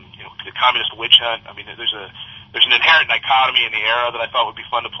 the communist witch hunt. I mean, there's an inherent dichotomy in the era that I thought would be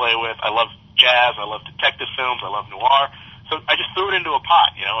fun to play with. I love jazz. I love detective films. I love noir. So I just threw it into a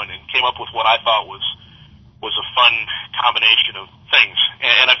pot, and came up with what I thought was a fun combination of things.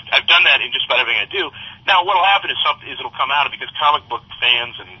 And I've done that in just about everything I do. Now, what'll happen is it'll come out because comic book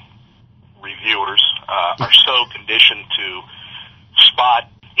fans and reviewers are so conditioned to spot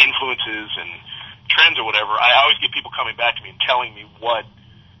influences and trends or whatever, I always get people coming back to me and telling me what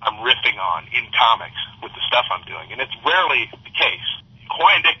I'm riffing on in comics with the stuff I'm doing, and it's rarely the case.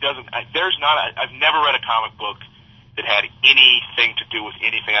 Hawaiian Dick doesn't. I've never read a comic book that had anything to do with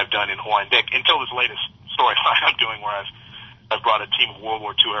anything I've done in Hawaiian Dick until this latest storyline I'm doing, where I've brought a team of World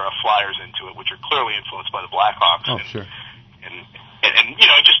War II era flyers into it, which are clearly influenced by the Blackhawks. Oh, sure. And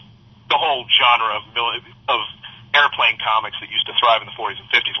just the whole genre of airplane comics that used to thrive in the 40s and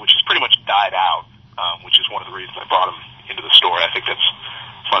 50s, which has pretty much died out, which is one of the reasons I brought them into the story. I think that's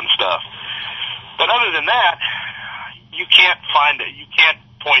fun stuff. But other than that, you can't point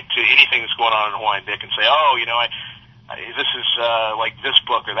to anything that's going on in Hawaiian Dick and say, oh, this is like this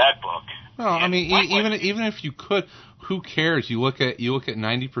book or that book. Well, I mean, even if you could, who cares? You look at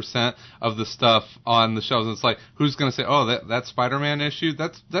 90% of the stuff on the shelves, and it's like, who's going to say, oh, that Spider-Man issue?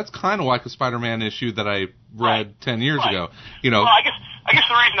 That's kind of like a Spider-Man issue that I read 10 years ago. Well, I guess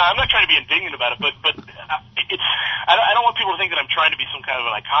the reason I'm not trying to be indignant about it, but it's I don't want people to think that I'm trying to be some kind of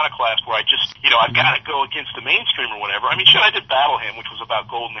an iconoclast where I just I've got to go against the mainstream or whatever. I mean, sure, I did Battle Hymn, which was about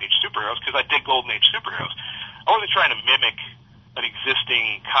Golden Age superheroes, because I did Golden Age superheroes. I wasn't trying to mimic an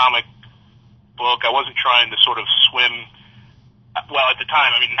existing comic book. I wasn't trying to sort of swim. Well, at the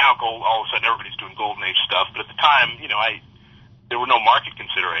time, I mean, now all of a sudden everybody's doing Golden Age stuff, but at the time, there were no market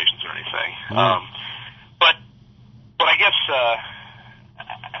considerations or anything. But I guess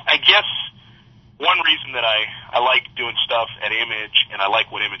one reason that I like doing stuff at Image, and I like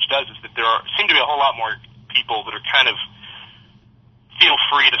what Image does, is that there seem to be a whole lot more people that are kind of feel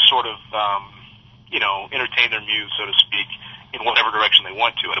free to sort of, entertain their muse, so to speak, in whatever direction they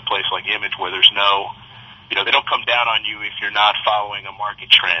want to at a place like Image, where there's no, they don't come down on you if you're not following a market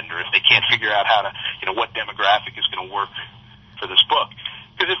trend, or if they can't figure out how to, what demographic is going to work for this book.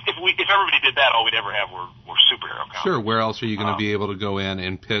 Because if everybody did that, all we'd ever have were superhero comics. Sure, where else are you going to be able to go in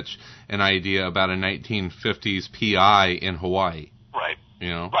and pitch an idea about a 1950s PI in Hawaii? Right.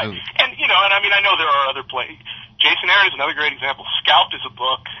 Right. And I mean, I know there are other plays. Jason Aaron is another great example. Scalped is a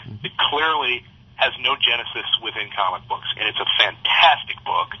book that clearly has no genesis within comic books, and it's a fantastic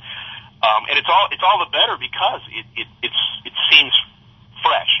book. And it's all the better because it seems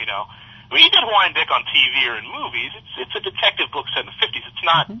fresh, I mean, you did Hawaiian Dick on TV or in movies. It's a detective book set in the 50s. It's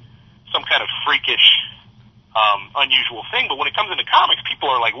not some kind of freakish, unusual thing. But when it comes into comics, people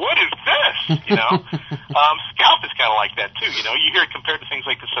are like, "What is this?" Scalp is kind of like that too. You hear it compared to things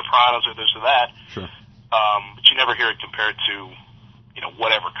like The Sopranos or this or that. Sure. But you never hear it compared to,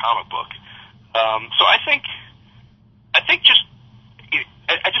 whatever comic book. So I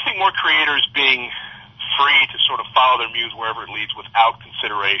just think more creators being free to sort of follow their muse wherever it leads without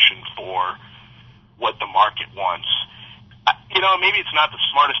consideration for what the market wants. Maybe it's not the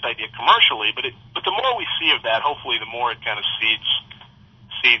smartest idea commercially, but the more we see of that, hopefully the more it kind of seeds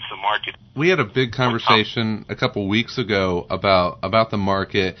the market. We had a big conversation a couple weeks ago about the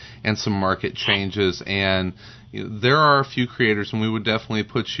market and some market changes, and there are a few creators, and we would definitely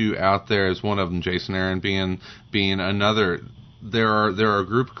put you out there as one of them, Jason Aaron being another. There are a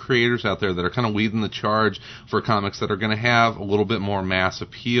group of creators out there that are kind of leading the charge for comics that are going to have a little bit more mass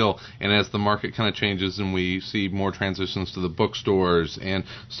appeal, and as the market kind of changes and we see more transitions to the bookstores and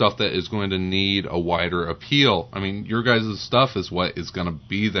stuff that is going to need a wider appeal, I mean, your guys' stuff is what is going to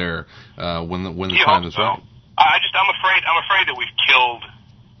be there when the time is right. I'm afraid that we've killed.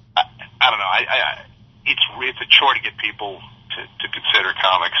 I don't know. It's a chore to get people to consider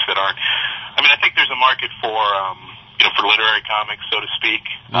comics that aren't. I mean, I think there's a market for literary comics, so to speak.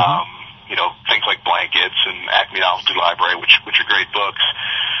 Things like Blankets and Acme Novelty Library, which are great books.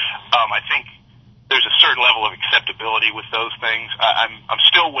 I think there's a certain level of acceptability with those things. I'm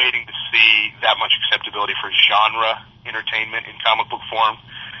still waiting to see that much acceptability for genre entertainment in comic book form.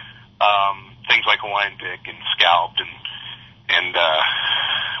 Things like Hawaiian Dick and Scalped and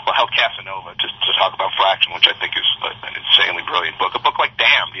hell, Casanova, just to talk about Fraction, which I think is an insanely brilliant book. A book like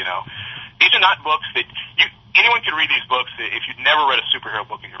Damned, These are not books that anyone can read these books. If you've never read a superhero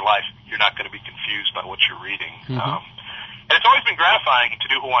book in your life, you're not going to be confused by what you're reading. And it's always been gratifying to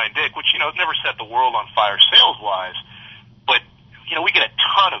do Hawaiian Dick, which, has never set the world on fire sales-wise. But, we get a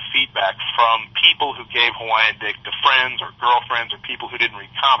ton of feedback from people who gave Hawaiian Dick to friends or girlfriends or people who didn't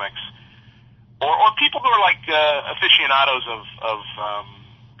read comics, or people who are like aficionados of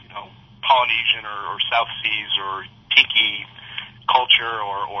Polynesian or South Seas or Tiki culture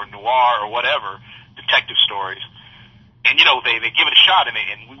or noir or whatever, detective stories, and they give it a shot, and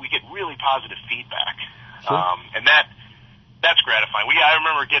we get really positive feedback, and that's gratifying. I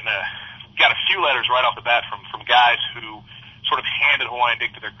remember got a few letters right off the bat from guys who sort of handed Hawaiian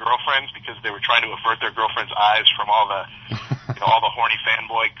Dick to their girlfriends because they were trying to avert their girlfriends' eyes from all the all the horny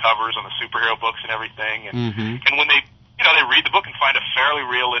fanboy covers on the superhero books and everything. And when they read the book and find a fairly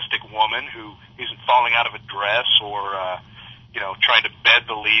realistic woman who isn't falling out of a dress or trying to bed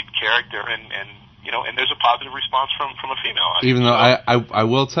the lead character, and there's a positive response from a female. Even though I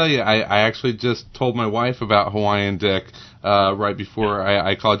will tell you, I actually just told my wife about Hawaiian Dick right before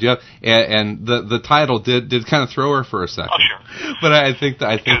I called you up, and the title did kind of throw her for a second. Oh, sure. But I think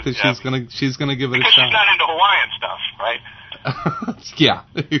that she's gonna give it a shot. Because she's not into Hawaiian stuff, right? Yeah,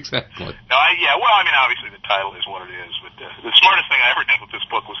 exactly. No, well, I mean, obviously the title is what it is, but the smartest thing I ever did with this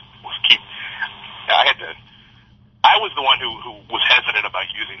book was keep. I was the one who was hesitant about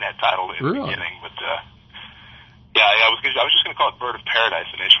using that title in the beginning, but I was just going to call it Bird of Paradise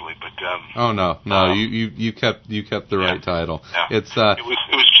initially, but oh no, you kept the right title. Yeah. It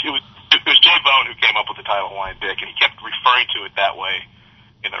was Jay Bone who came up with the title Hawaiian Dick, and he kept referring to it that way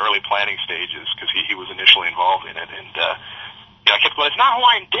in the early planning stages because he was initially involved in it, and I kept going, it's not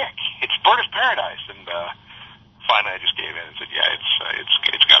Hawaiian Dick, it's Bird of Paradise, and finally I just gave in and said,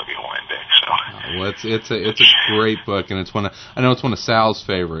 it's got to be Hawaiian Dick. So well, it's a great book, and I know it's one of Sal's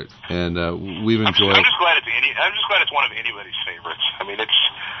favorites, and we've enjoyed. I'm just glad it's one of anybody's favorites. I mean, it's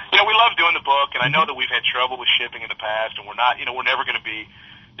we love doing the book, and I know that we've had trouble with shipping in the past, and we're never going to be.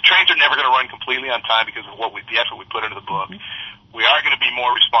 The trains are never going to run completely on time because of the effort we put into the book. We are going to be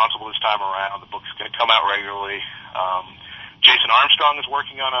more responsible this time around. The book's going to come out regularly. Jason Armstrong is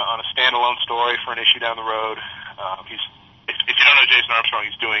working on a standalone story for an issue down the road. If you don't know Jason Armstrong,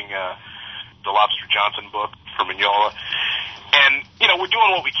 he's doing the Lobster Johnson book for Mignola, and we're doing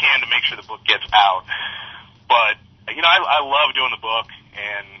what we can to make sure the book gets out. But I love doing the book,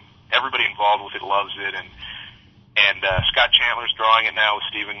 and everybody involved with it loves it, and Scott Chandler's drawing it now with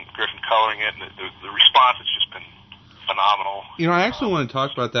Stephen Griffin coloring it, and the response has just been phenomenal. I actually want to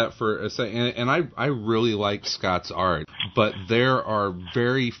talk about that for a second, and I really like Scott's art, but there are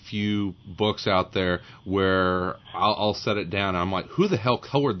very few books out there where I'll set it down and I'm like, who the hell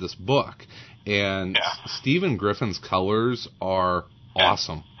colored this book? And Stephen Griffin's colors are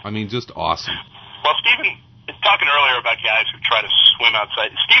awesome. I mean, just awesome. Well, Stephen, talking earlier about guys who try to swim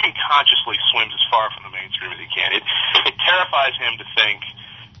outside, Stephen consciously swims as far from the mainstream as he can. It terrifies him to think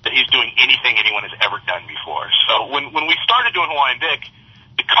that he's doing anything anyone has ever done before. So when we started doing Hawaiian Dick,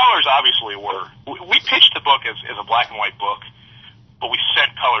 the colors obviously were. We pitched the book as a black and white book, but we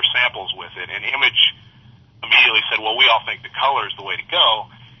sent color samples with it, and Image immediately said, well, we all think the color is the way to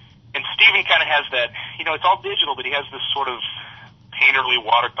go. And Stephen kind of has that, it's all digital, but he has this sort of painterly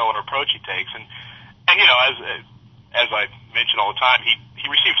watercolor approach he takes. And as I mention all the time, he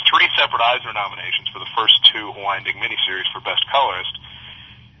received 3 separate Eisner nominations for the first 2 Hawaiian Dick miniseries for Best Colorist.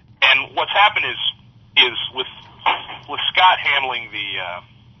 And what's happened is with Scott handling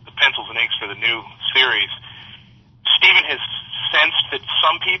the pencils and inks for the new series, Stephen has sensed that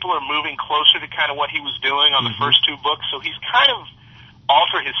some people are moving closer to kind of what he was doing on the first 2 books, so he's kind of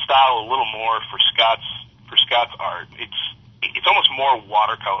altered his style a little more for Scott's art. It's almost more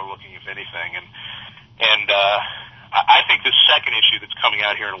watercolor looking, if anything, and I think this second issue that's coming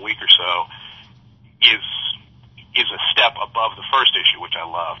out here in a week or so is a step above the first issue, which I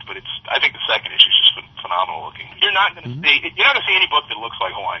loved. But I think the second issue is just phenomenal looking. You're not going to see any book that looks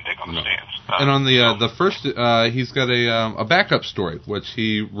like Hawaiian Dick on the stands. And on the first, he's got a backup story, which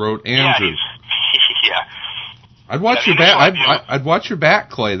he wrote Andrew. Yeah. I'd watch your back. I'd watch your back,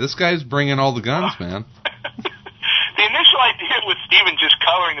 Clay. This guy's bringing all the guns, man. The initial idea with Stephen just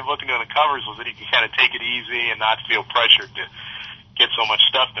coloring the book and doing the covers was that he could kind of take it easy and not feel pressured to get so much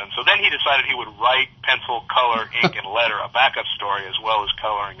stuff done. So then he decided he would write, pencil, color, ink, and letter a backup story as well as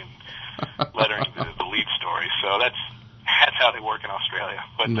coloring and lettering the lead story. So that's how they work in Australia.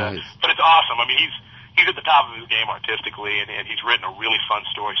 But nice. But it's awesome. I mean, he's at the top of his game artistically, and he's written a really fun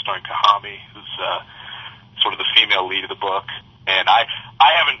story starring Kahami, who's sort of the female lead of the book. And I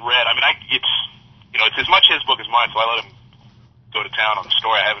haven't read. I mean, it's as much his book as mine, so I let him go to town on the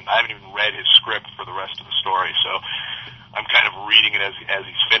story. I haven't even read his script for the rest of the story, so I'm kind of reading it as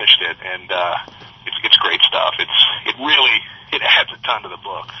he's finished it, and it's great stuff. It adds a ton to the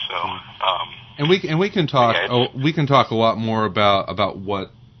book. So and we can talk we can talk a lot more about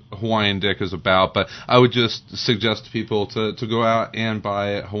what Hawaiian Dick is about, but I would just suggest to people to go out and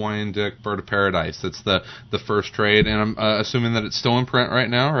buy Hawaiian Dick Bird of Paradise. It's the first trade, and I'm assuming that it's still in print right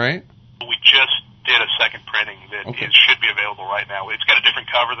now, right? We just did a second printing that should be available right now. It's got a different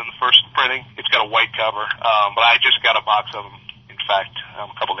cover than the first printing. It's got a white cover, but I just got a box of them, in fact,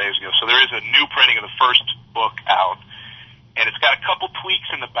 a couple days ago. So there is a new printing of the first book out, and it's got a couple tweaks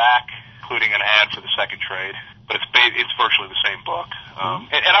in the back, including an ad for the second trade, but it's virtually the same book.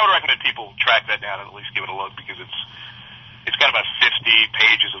 And I would recommend people track that down and at least give it a look, because it's got about 50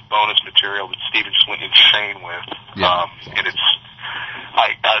 pages of bonus material that Stephen just went insane with. Yeah. And it's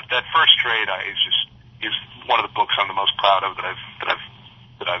that first trade is one of the books I'm the most proud of that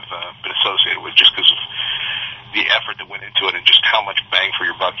I've been associated with, just because of the effort that went into it and just how much bang for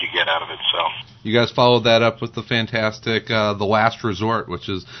your buck you get out of it. So you guys followed that up with the fantastic The Last Resort, which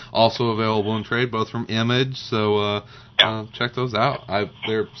is also available in trade, both from Image. So check those out.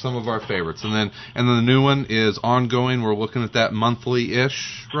 They're some of our favorites. And then the new one is ongoing. We're looking at that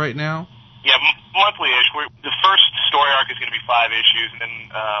monthly-ish right now. Yeah, monthly-ish. The first story arc is going to be 5 issues, and then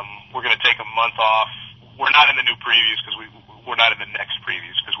we're going to take a month off. We're not in the new previews because we're not in the next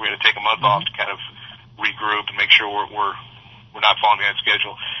previews because we're going to take a month off to kind of regroup and make sure we're not falling behind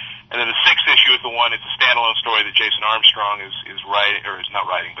schedule. And then the 6th issue is the one. It's a standalone story that Jason Armstrong is writing, or is not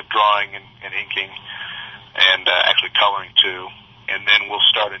writing, but drawing and inking, and actually coloring too. And then we'll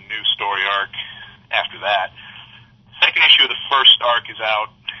start a new story arc after that. Second issue of the first arc is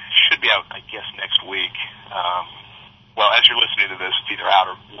out. Should be out, I guess, next week. Well, as you're listening to this, it's either out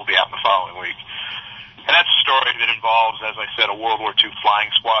or will be out in the following week. And that's a story that involves, as I said, a World War II flying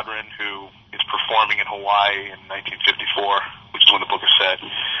squadron who is performing in Hawaii in 1954, which is when the book is set.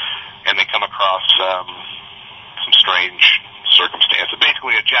 And they come across some strange circumstances.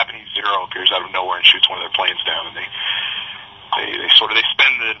 Basically, a Japanese Zero appears out of nowhere and shoots one of their planes down, and they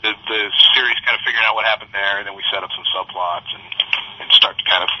spend the series kind of figuring out what happened there, and then we set up some subplots and start to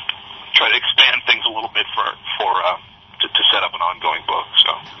kind of try to expand things a little bit to set up an ongoing book.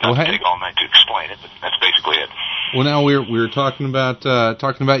 So not to take all night to explain it, but that's basically it. Well, now we were talking about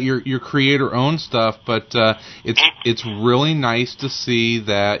your creator-owned stuff, but it's really nice to see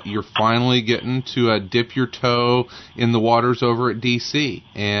that you're finally getting to dip your toe in the waters over at DC,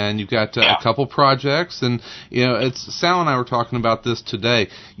 and you've got a couple projects, and it's Sal and I were talking about this today.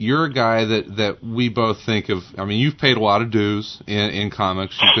 You're a guy that we both think of. I mean, you've paid a lot of dues in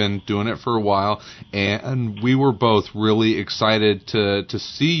comics. You've been doing it for a while, and we were both really excited to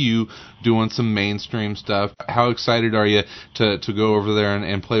see you doing some mainstream stuff. How excited are you to go over there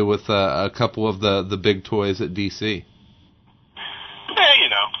and play with a couple of the big toys at DC?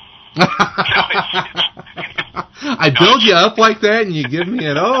 I build you up like that, and you give me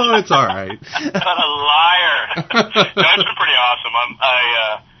it. Oh, it's all right. What a liar! No, it's been pretty awesome.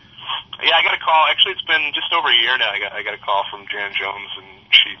 I got a call. Actually, it's been just over a year now. I got a call from Jan Jones, and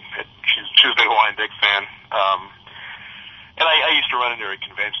she was a big Hawaiian Dick fan. And I used to run into her at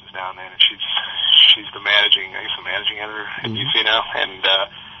conventions now and then, and she's the managing editor at DC now. And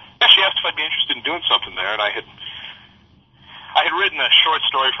she asked if I'd be interested in doing something there, and I had written a short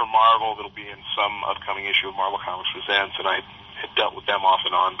story for Marvel that'll be in some upcoming issue of Marvel Comics Presents, and I had dealt with them off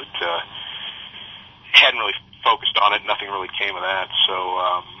and on, but hadn't really focused on it. Nothing really came of that. So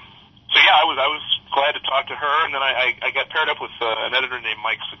yeah, I was glad to talk to her, and then I got paired up with an editor named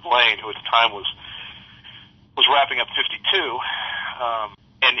Mike Seglain, who at the time was wrapping up 52,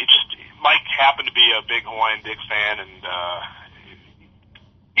 and Mike happened to be a big Hawaiian Dick fan, and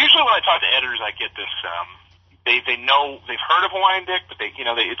usually when I talk to editors, I get this, they know, they've heard of Hawaiian Dick, but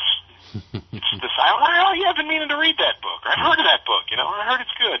it's this, I've been meaning to read that book, or I've heard of that book, or I heard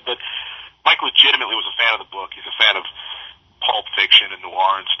it's good, but Mike legitimately was a fan of the book. He's a fan of pulp fiction and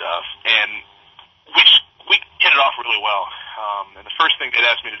noir and stuff, and we hit it off really well. And the first thing they'd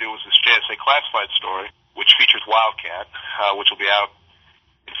asked me to do was this JSA Classified story, which features Wildcat, which will be out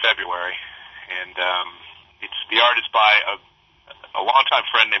in February. And the art is by a longtime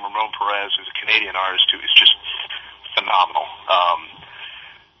friend named Ramon Perez, who's a Canadian artist who is just phenomenal. I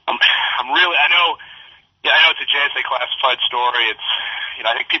know it's a JSA Classified story. It's,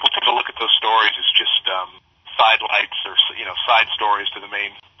 I think people tend to look at those stories as just side lights or side stories to the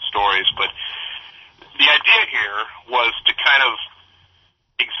main stories, but the idea here was to kind of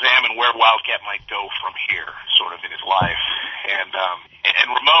examine where Wildcat might go from here, sort of in his life. And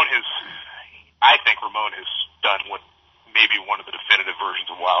I think Ramon has done what maybe one of the definitive versions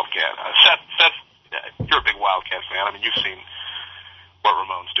of Wildcat. Seth, you're a big Wildcat fan. I mean, you've seen what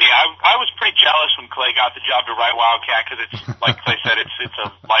Ramon's doing. Yeah, I was pretty jealous when Clay got the job to write Wildcat, because it's, like Clay said, it's a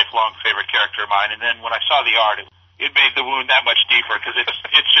lifelong favorite character of mine. And then when I saw the art, it made the wound that much deeper, because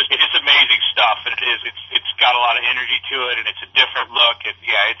it's amazing stuff, and it's got a lot of energy to it, and it's a different look.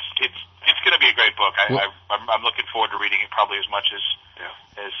 It's going to be a great book. I'm looking forward to reading it probably as much as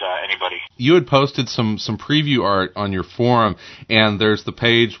anybody. You had posted some preview art on your forum, and there's the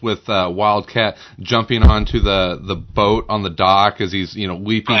page with Wildcat jumping onto the boat on the dock as he's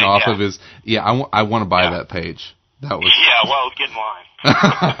leaping off of his. Yeah, I want to buy that page. That was get in line.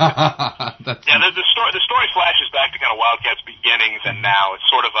 The story flashes back to kind of Wildcat's beginnings, and now it's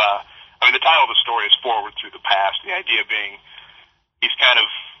sort of a I mean, the title of the story is Forward Through the Past. The idea being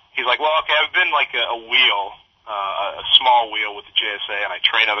he's like, well, okay, I've been like a wheel, a small wheel with the JSA, and I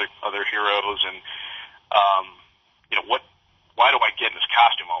train other heroes, and why do I get in this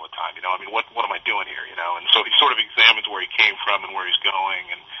costume all the time? I mean, what am I doing here? And so he sort of examines where he came from and where he's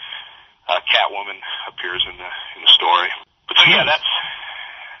going, and Catwoman appears in the story. But so yeah, that's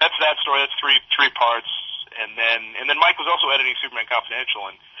that story. That's three parts, and then Mike was also editing Superman Confidential,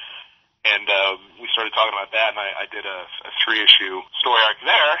 and we started talking about that, and I did a 3-issue story arc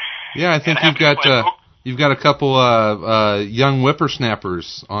there. Yeah, I think you've got a couple young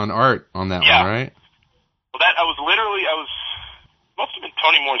whippersnappers on art on that one, right? Well, must have been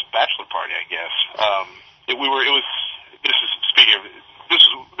Tony Moore's bachelor party, I guess. This is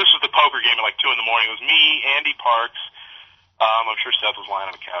the poker game at like 2 a.m. It was me, Andy Parks. I'm sure Seth was lying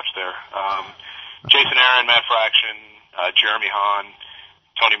on the couch there. Jason Aaron, Matt Fraction, Jeremy Hahn,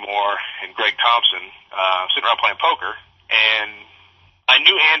 Tony Moore, and Greg Thompson sitting around playing poker. And I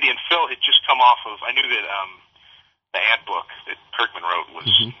knew Andy and Phil had just come off of. I knew that the Ant book that Kirkman wrote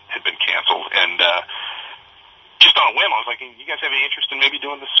had been canceled, and just on a whim, I was like, "You guys have any interest in maybe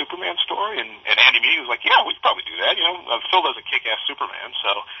doing the Superman story?" And Andy immediately was like, "Yeah, we could probably do that." Phil does a kick-ass Superman,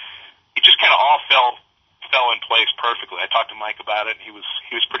 so it just kind of all fell in place perfectly. I talked to Mike about it, and he was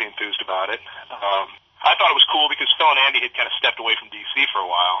pretty enthused about it. I thought it was cool because Phil and Andy had kind of stepped away from DC for a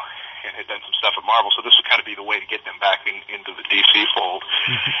while and had done some stuff at Marvel, so this would kind of be the way to get them back into the DC fold.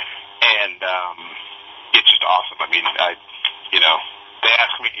 And it's just awesome. I mean, they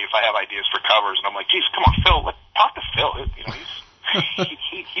ask me if I have ideas for covers, and I'm like, geez, come on, Phil, talk to Phil.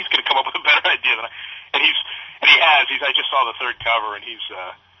 He's going to come up with a better idea than I. And he has. I just saw the third cover, and he's.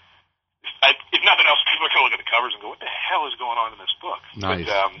 If nothing else, people are going to look at the covers and go, what the hell is going on in this book? Nice.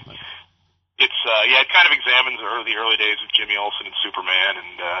 But, it kind of examines the early days of Jimmy Olsen and Superman,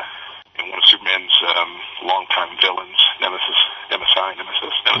 and one of Superman's longtime villains, Nemesis. And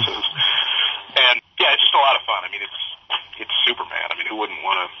yeah, it's just a lot of fun. I mean, it's Superman. I mean, who wouldn't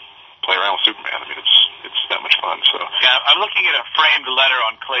want to play around with Superman? I mean, it's that much fun. So yeah, I'm looking at a framed letter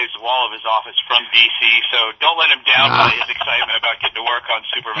on Clay's wall of his office from DC. So don't let him down by his excitement about getting to work on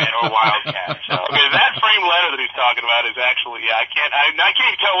Superman or Wildcat. So okay, that framed letter that he's talking about is actually I can't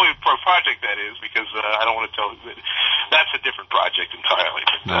even tell what project that is because I don't want to tell. That's a different project entirely.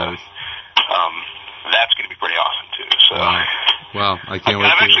 But, that's going to be pretty awesome too. So wow, I can't wait.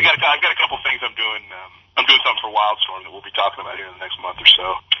 I've got a couple things I'm doing. I'm doing something for Wildstorm that we'll be talking about here in the next month or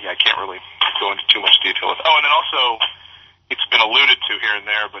so. Yeah, I can't really go into too much detail with. Oh, and then also, it's been alluded to here and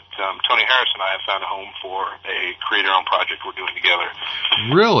there, but Tony Harris and I have found a home for a creator-owned project we're doing together.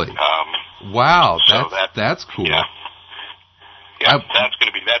 Really? Wow, so that's cool. Yeah, that's going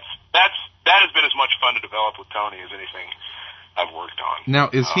to be that has been as much fun to develop with Tony as anything I've worked on. Now,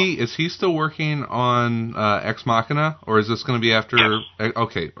 is he still working on Ex Machina, or is this going to be after? Yes.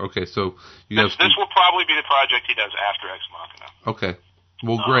 Okay. So this will probably be the project he does after Ex Machina. Okay.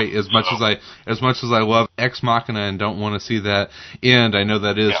 Well, great. As much as I love Ex Machina and don't want to see that end, I know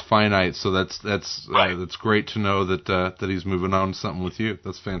that is finite. So that's great to know that he's moving on to something with you.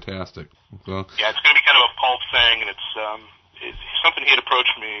 That's fantastic. So, yeah, it's going to be kind of a pulp thing, and it's something he had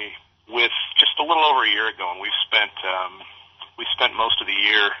approached me with just a little over a year ago, and we spent most of the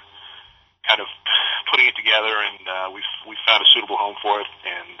year kind of putting it together, and we found a suitable home for it,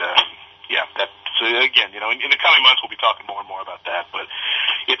 and so again, in the coming months we'll be talking more and more about that. But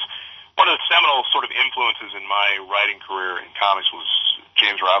it's one of the seminal sort of influences in my writing career in comics was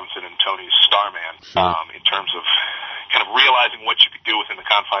James Robinson and Tony's Starman, in terms of kind of realizing what you could do within the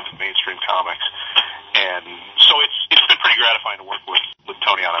confines of mainstream comics, and so it's been pretty gratifying to work with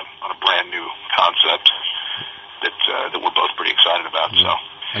Tony on a brand new concept that we're both pretty excited about. So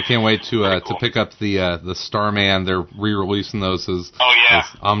I can't wait to cool. to pick up the Starman. They're re-releasing those as Yeah.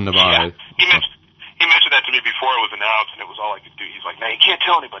 Omnibus. He mentioned that to me before it was announced, and it was all I could do. He's like, "No, you can't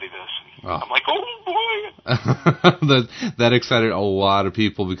tell anybody this." And I'm like, "Oh boy!" that excited a lot of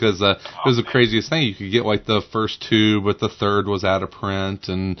people because it was the craziest thing. You could get like the first two, but the third was out of print,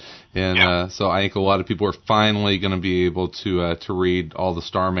 and so I think a lot of people are finally going to be able to read all the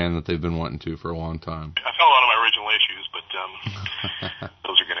Starman that they've been wanting to for a long time. I fell out of my original issues, but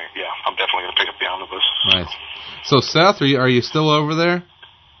those are gonna. Yeah, I'm definitely gonna pick up the omnibus. Nice. So Seth, are you still over there?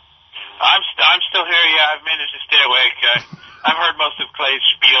 I'm still here. Yeah, I've managed to stay awake. I've heard most of Clay's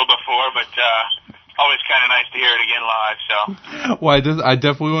spiel before, but always kind of nice to hear it again live. So. Well, I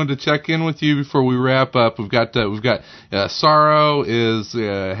definitely wanted to check in with you before we wrap up. We've got Sorrow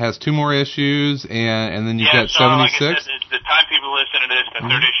has 2 more issues, and then you've got 76. Like I said, the time people listen to this, the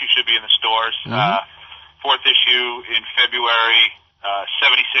third issue should be in the stores. 4th issue in February.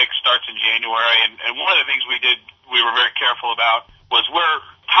 76 starts in January, and one of the things we were very careful about was where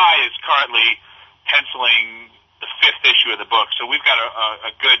Ty is currently penciling the 5th issue of the book. So we've got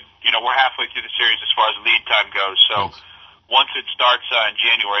a good, we're halfway through the series as far as lead time goes. So once it starts in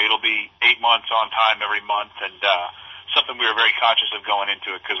January, it'll be 8 months on time every month, and something we were very conscious of going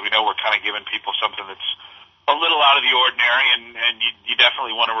into it, because we know we're kind of giving people something that's a little out of the ordinary, and you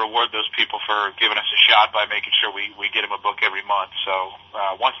definitely want to reward those people for giving us a shot by making sure we get them a book every month. So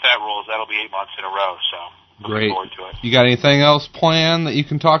once that rolls, that'll be 8 months in a row. So great. Looking forward to it. You got anything else planned that you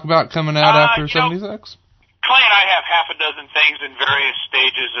can talk about coming out after 76? Clay and I have half a dozen things in various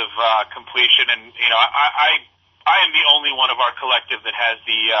stages of completion, and I am the only one of our collective that has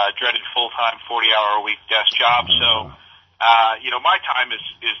the dreaded full-time 40-hour-a-week desk job. So my time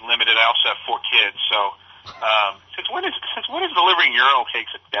is limited. I also have 4 kids, so. Since when is delivering urinal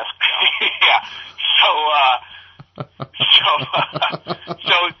cakes at desk? Yeah.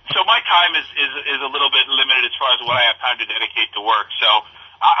 So my time is a little bit limited as far as what I have time to dedicate to work. So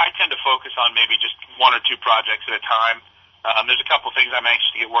I tend to focus on maybe just 1 or 2 projects at a time. There's a couple things I'm anxious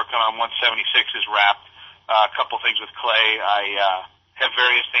to get working on once 76 is wrapped. A couple things with Clay. I have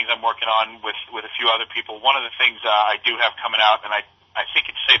various things I'm working on with a few other people. One of the things I do have coming out, and I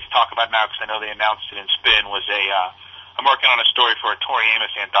think it's safe to talk about now because I know they announced it in Spin, was I'm working on a story for a Tori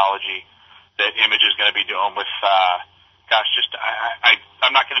Amos anthology that Image is going to be doing with,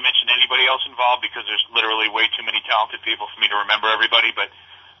 I'm not going to mention anybody else involved because there's literally way too many talented people for me to remember everybody, but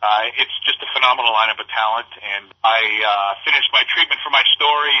it's just a phenomenal lineup of talent, and I finished my treatment for my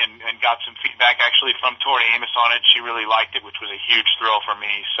story and got some feedback actually from Tori Amos on it. She really liked it, which was a huge thrill for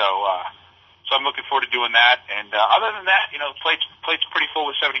me, so I'm looking forward to doing that. And other than that, plate's pretty full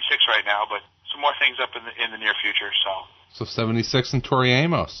with 76 right now, but some more things up in the near future. So 76 and Tori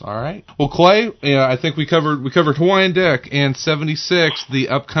Amos. All right. Well, Clay, I think we covered Hawaiian Dick and 76, the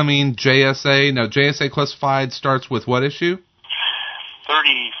upcoming JSA. Now, JSA Classified starts with what issue?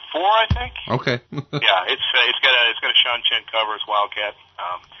 34, I think. Okay. Yeah, it's got a Sean Chen cover. It's Wildcat.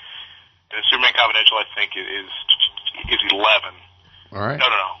 And Superman Confidential, I think, is 11. All right. No.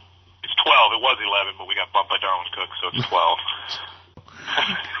 It's 12. It was 11, but we got bumped by Darwin's Cook, so it's 12.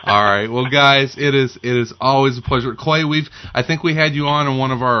 All right. Well, guys, it is always a pleasure. Clay, I think we had you on one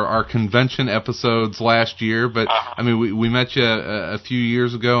of our convention episodes last year, but I mean, we met you a few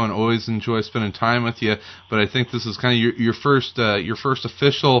years ago and always enjoy spending time with you. But I think this is kind of your first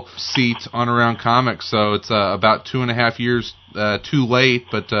official seat on Around Comics, so it's about 2.5 years too late,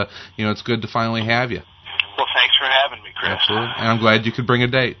 but it's good to finally have you. Well, thanks for having me, Chris. Absolutely. And I'm glad you could bring a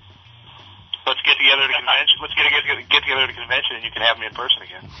date. Let's get together to convention. Let's get together to convention, and you can have me in person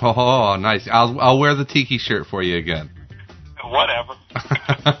again. Oh, nice! I'll wear the tiki shirt for you again. Whatever.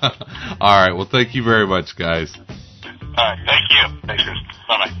 All right. Well, thank you very much, guys. All right. Thank you. Thanks, Chris.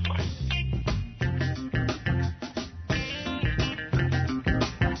 Bye.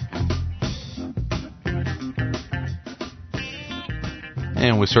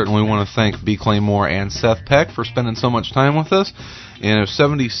 And we certainly want to thank B. Clay Moore and Seth Peck for spending so much time with us. And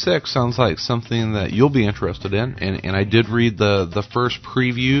 76 sounds like something that you'll be interested in. And I did read the first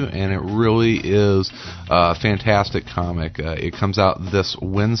preview, and it really is a fantastic comic. It comes out this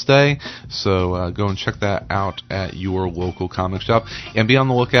Wednesday, so go and check that out at your local comic shop. And be on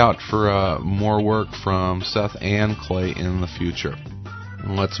the lookout for more work from Seth and Clay in the future.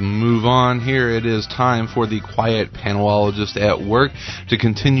 Let's move on here. It is time for the Quiet Panelologist at work to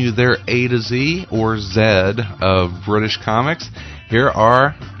continue their A to Z or Z of British comics. Here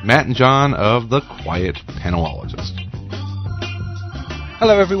are Matt and John of the Quiet Panelologist.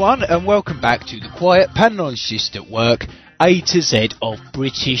 Hello everyone, and welcome back to the Quiet Panelologist at work, A to Z of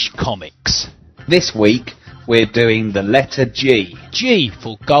British comics. This week we're doing the letter G. G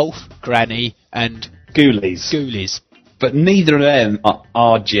for golf, granny and ghoulies. But neither of them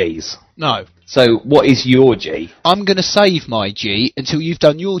are G's. No. So what is your G? I'm going to save my G until you've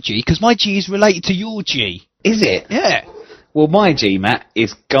done your G, because my G is related to your G. Is it? Yeah. Well, my G, Matt,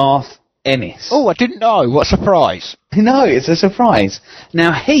 is Garth Ennis. Oh, I didn't know. What a surprise. No, it's a surprise.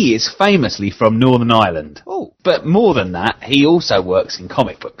 Now, he is famously from Northern Ireland. Oh. But more than that, he also works in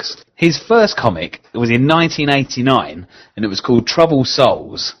comic books. His first comic was in 1989, and it was called Troubled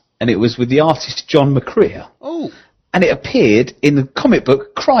Souls, and it was with the artist John McCrea. Oh. And it appeared in the comic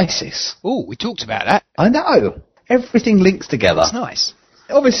book Crisis. Oh, we talked about that. I know. Everything links together. That's nice.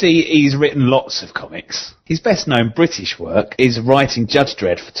 Obviously, he's written lots of comics. His best-known British work is writing Judge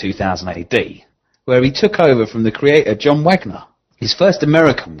Dredd for 2000 AD, where he took over from the creator John Wagner. His first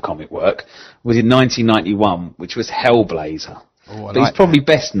American comic work was in 1991, which was Hellblazer. Oh, but he's probably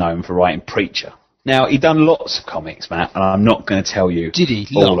best known for writing Preacher. Now, he done lots of comics, Matt, and I'm not going to tell you Did he?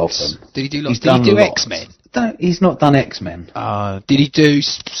 all Lots. of them. Did he do lots? He's Did he do done lots. X-Men? He's not done X-Men. Did he do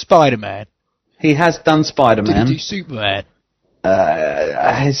Spider-Man? He has done Spider-Man. Did he do Superman?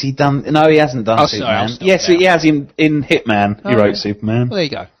 Has he done... No, he hasn't done Superman. Sorry, yes, he has in Hitman. He wrote Superman. Well, there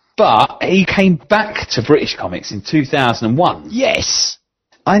you go. But he came back to British comics in 2001. Yes.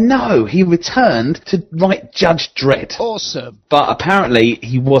 I know. He returned to write Judge Dredd. Awesome. But apparently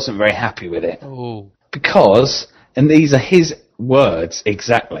he wasn't very happy with it. Oh. Because, and these are his words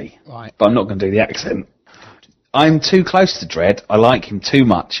exactly, Right. but I'm not going to do the accent. I'm too close to Dredd. I like him too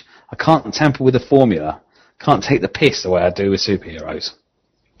much. I can't tamper with the formula. Can't take the piss the way I do with superheroes.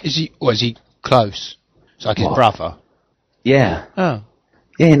 Is he close? It's like his What? brother. Yeah. Oh.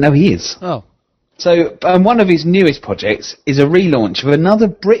 Yeah, no, he is. Oh. So, one of his newest projects is a relaunch of another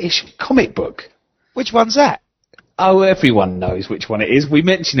British comic book. Which one's that? Oh, everyone knows which one it is. We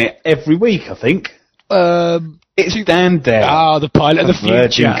mention it every week, I think. It's Dan Dare. Ah, the pilot of the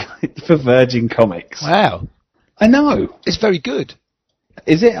future. For Virgin Comics. Wow. I know. It's very good.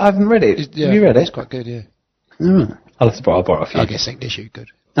 Is it? I haven't read it. Yeah, Have you read it? It's quite good, yeah. Oh, I'll have to borrow it off you. I guess English is good.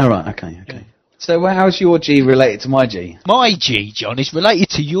 Oh, right, okay. So how's your G related to my G? My G, John, is related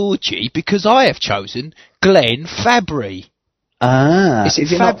to your G because I have chosen Glenn Fabry. Ah, Is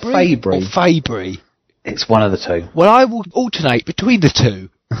it not Fabry Fabry? or Fabry? It's one of the two. Well, I will alternate between the two.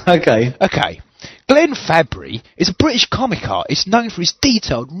 Okay. Okay. Glenn Fabry is a British comic artist known for his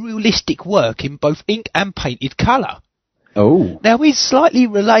detailed, realistic work in both ink and painted colour. Oh. Now, he's slightly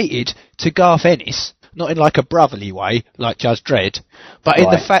related to Garth Ennis, not in like a brotherly way, like Judge Dredd, but in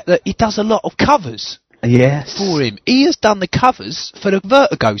the fact that he does a lot of covers Yes. for him. He has done the covers for the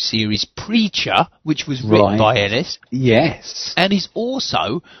Vertigo series Preacher, which was written by Ennis, Yes. and he's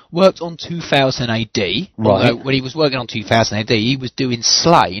also worked on 2000 AD, Right. although when he was working on 2000 AD, he was doing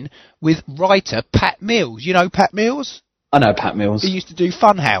Slain with writer Pat Mills. You know Pat Mills? I know Pat Mills. He used to do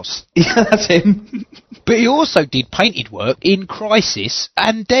Funhouse. Yeah, that's him. But he also did painted work in Crisis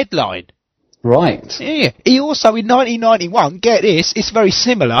and Deadline. Right. Yeah. He also, in 1991, get this, it's very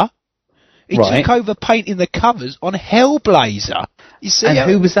similar, he Right. took over painting the covers on Hellblazer. You see, And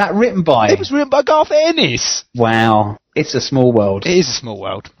who was that written by? it was written by Garth Ennis. Wow. It's a small world. It is a small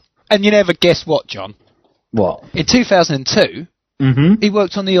world. And you never guess what, John? What? In 2002, Mm-hmm. he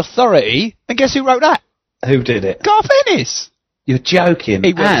worked on The Authority, and guess who wrote that? Who did it? Garth Ennis. You're joking.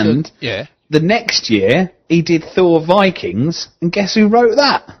 He worked And on- yeah. the next year, he did Thor Vikings, and guess who wrote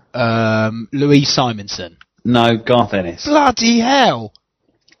that? Louise Simonson. No, Garth Ennis. Bloody hell.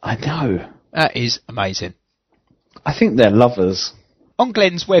 I know. That is amazing. I think they're lovers. On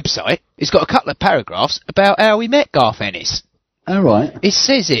Glenn's website, it's got a couple of paragraphs about how he met Garth Ennis. All right. It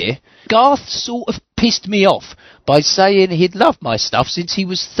says here, Garth sort of pissed me off by saying he'd loved my stuff since he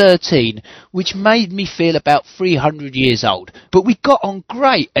was 13, which made me feel about 300 years old. But we got on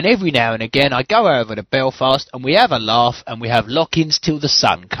great, and every now and again I go over to Belfast and we have a laugh and we have lock-ins till the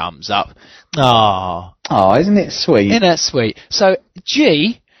sun comes up. Ah, Oh, isn't it sweet? isn't that sweet? So,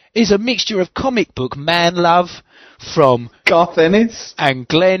 G is a mixture of comic book man love from Garth Ennis. and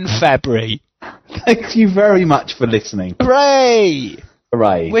Glenn Fabry. Thank you very much for listening. Hooray!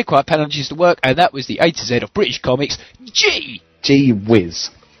 Hooray. We're quite panelist to work, and that was the A to Z of British comics. G! Gee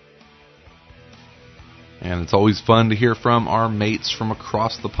whiz. And it's always fun to hear from our mates from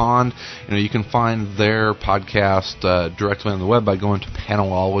across the pond. You know, you can find their podcast directly on the web by going to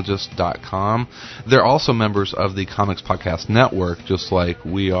panelologist.com. They're also members of the Comics Podcast Network, just like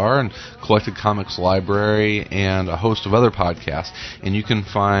we are, and Collected Comics Library, and a host of other podcasts. And you can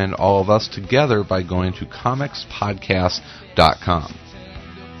find all of us together by going to comicspodcast.com.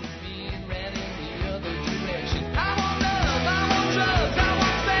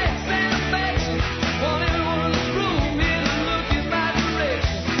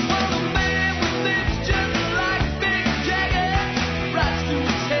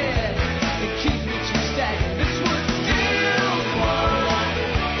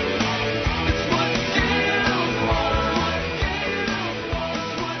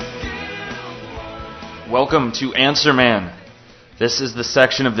 Welcome to Answer Man. This is the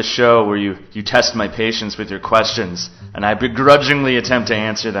section of the show where you test my patience with your questions, and I begrudgingly attempt to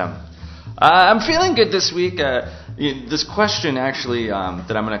answer them. I'm feeling good this week. This question actually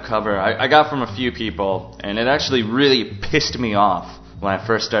that I'm going to cover, I got from a few people, and it actually really pissed me off when I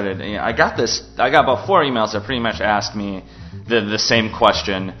first started. I got about 4 emails that pretty much asked me the same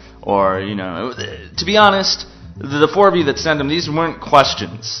question, or, to be honest, the 4 of you that sent them, these weren't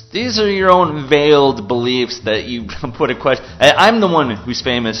questions. These are your own veiled beliefs that you put a question. I'm the one who's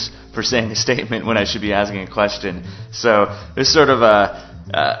famous for saying a statement when I should be asking a question. So it's sort of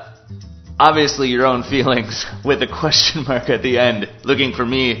obviously your own feelings with a question mark at the end, looking for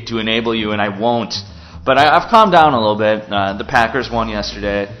me to enable you, and I won't. But I've calmed down a little bit. The Packers won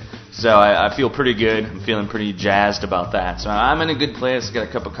yesterday, so I feel pretty good. I'm feeling pretty jazzed about that. So I'm in a good place. Got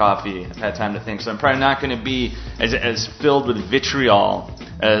a cup of coffee. I've had time to think. So I'm probably not going to be as filled with vitriol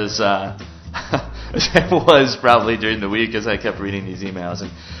as as I was probably during the week as I kept reading these emails.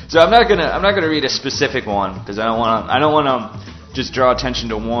 And so I'm not gonna read a specific one because I don't want to just draw attention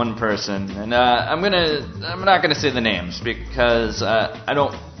to one person. And I'm not gonna say the names because I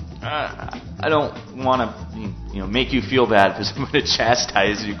don't want to make you feel bad because I'm going to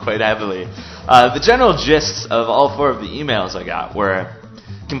chastise you quite heavily. The general gists of all 4 of the emails I got were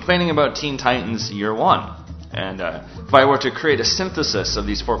complaining about Teen Titans Year 1. And if I were to create a synthesis of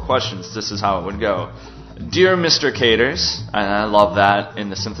these 4 questions, this is how it would go. Dear Mr. Caters, and I love that in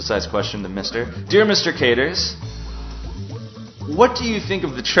the synthesized question, the Mr. Dear Mr. Caters, what do you think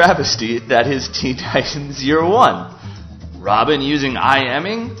of the travesty that is Teen Titans Year 1? Robin using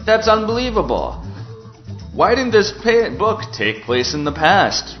I-emming? That's unbelievable. Why didn't this book take place in the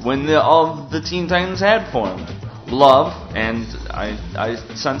past, when all the Teen Titans had formed? Love, and I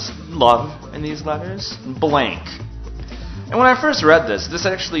sense love in these letters, blank. And when I first read this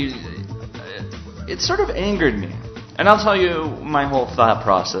actually, it sort of angered me. And I'll tell you my whole thought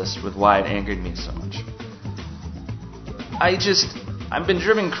process with why it angered me so much. I've been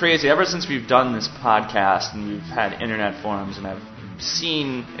driven crazy ever since we've done this podcast and we've had internet forums and I've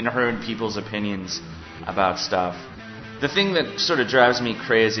seen and heard people's opinions about stuff. The thing that sort of drives me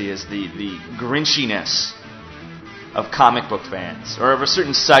crazy is the grinchiness of comic book fans, or of a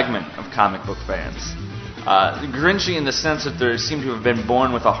certain segment of comic book fans. Grinchy in the sense that they seem to have been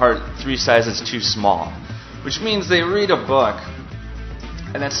born with a heart 3 sizes too small, which means they read a book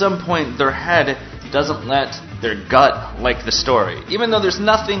and at some point their head doesn't let their gut like the story. Even though there's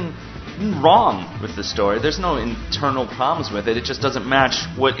nothing wrong with the story, there's no internal problems with it, it just doesn't match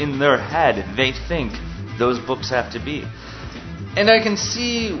what in their head they think those books have to be. And I can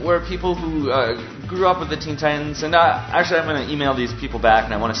see where people who grew up with the Teen Titans, and actually I'm going to email these people back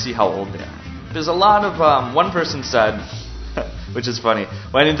and I want to see how old they are. There's a lot of, one person said, which is funny,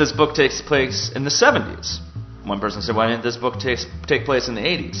 why didn't this book take place in the 70s? One person said, why didn't this book take place in the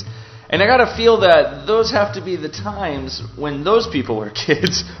 80s? And I gotta feel that those have to be the times when those people were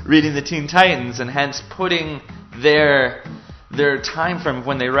kids reading the Teen Titans, and hence putting their time frame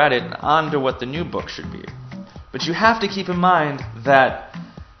when they read it onto what the new book should be. But you have to keep in mind that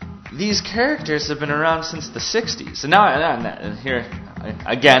these characters have been around since the 60s. And now, here,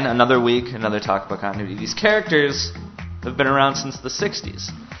 again, another week, another talk about continuity. These characters have been around since the 60s.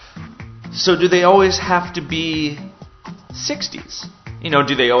 So do they always have to be 60s?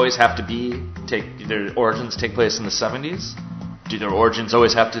 Do they always have to their origins take place in the 70s? Do their origins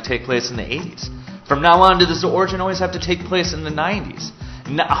always have to take place in the 80s? From now on, does the origin always have to take place in the 90s?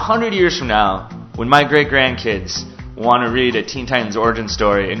 100 years from now, when my great-grandkids want to read a Teen Titans origin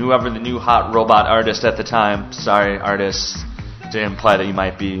story, and whoever the new hot robot artist at the time, sorry, artists, to imply that you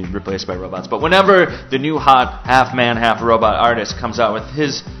might be replaced by robots, but whenever the new hot half-man, half-robot artist comes out with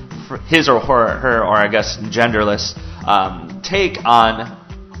his or her, or I guess genderless, take on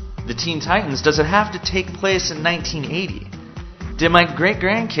the Teen Titans, does it have to take place in 1980? Did my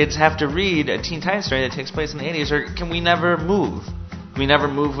great-grandkids have to read a Teen Titans story that takes place in the 80s, or can we never move? Can we never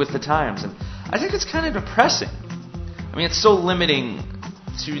move with the times? And I think it's kind of depressing. I mean, it's so limiting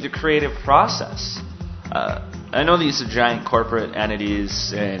to the creative process. I know these are giant corporate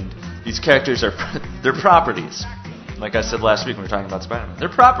entities, and these characters they're properties. Like I said last week when we were talking about Spider-Man. They're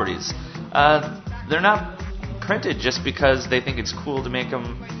properties. They're not printed just because they think it's cool to make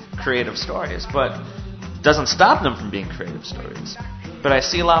them creative stories, but it doesn't stop them from being creative stories. But I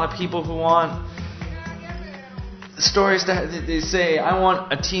see a lot of people who want stories that they say, I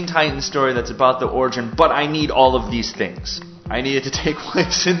want a Teen Titans story that's about the origin, but I need all of these things. I need it to take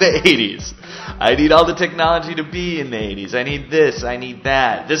place in the 80s. I need all the technology to be in the 80s. I need this. I need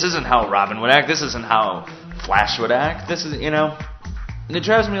that. This isn't how Robin would act. This isn't how Flash would act. This is, and it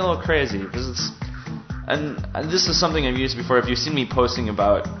drives me a little crazy because and this is something I've used before. If you've seen me posting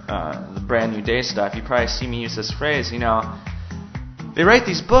about the Brand New Day stuff, you probably see me use this phrase, They write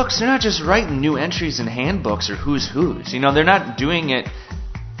these books, they're not just writing new entries in handbooks or who's. They're not doing it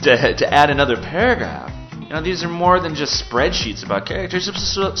to add another paragraph. These are more than just spreadsheets about characters.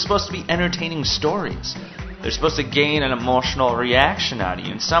 They're supposed to be entertaining stories. They're supposed to gain an emotional reaction out of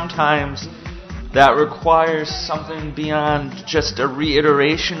you. And sometimes that requires something beyond just a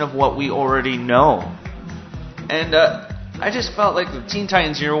reiteration of what we already know. And I just felt like the Teen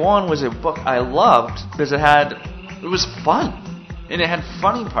Titans Year 1 was a book I loved because it was fun. And it had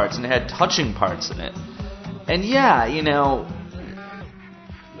funny parts, and it had touching parts in it. And yeah, you know,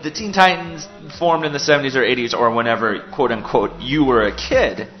 the Teen Titans formed in the 70s or 80s or whenever, quote-unquote, you were a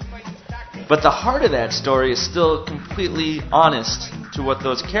kid. But the heart of that story is still completely honest to what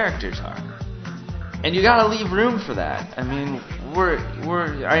those characters are. And you gotta leave room for that. I mean,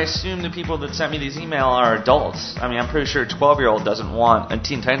 I assume the people that sent me these emails are adults. I mean, I'm pretty sure a 12-year-old doesn't want a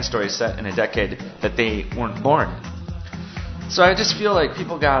Teen Titans story set in a decade that they weren't born in. So I just feel like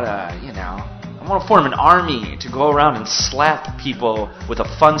people gotta, you know, I want to form an army to go around and slap people with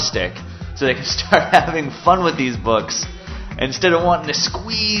a fun stick so they can start having fun with these books instead of wanting to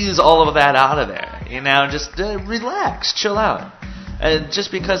squeeze all of that out of there. You know, just relax, chill out.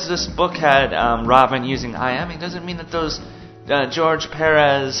 Just because this book had Robin using I am, it doesn't mean that those George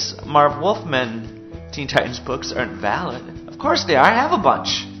Perez, Marv Wolfman Teen Titans books aren't valid. Of course they are. I have a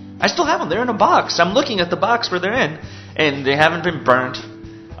bunch. I still have them. They're in a box. I'm looking at the box where they're in, and they haven't been burnt.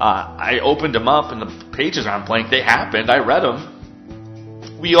 I opened them up, and the pages aren't blank. They happened. I read them.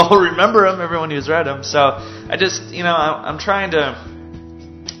 We all remember them, everyone who's read them. So I just, you know, I'm trying to...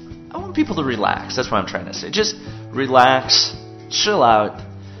 I want people to relax. That's what I'm trying to say. Just relax. Chill out.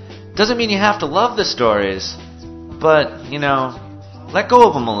 Doesn't mean you have to love the stories, but, you know, let go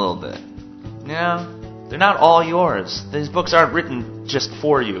of them a little bit. You know, they're not all yours. These books aren't written just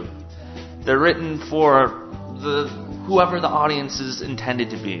for you. They're written for whoever the audience is intended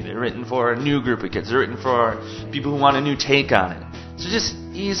to be. They're written for a new group of kids. They're written for people who want a new take on it. So just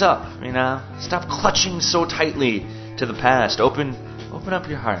ease up, you know. Stop clutching so tightly to the past. Open up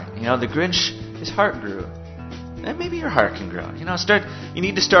your heart. You know, the Grinch, his heart grew. And maybe your heart can grow. You know, you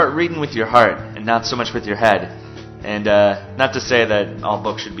need to start reading with your heart and not so much with your head. And not to say that all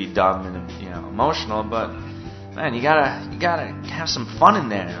books should be dumb and, you know, emotional, but man, you gotta have some fun in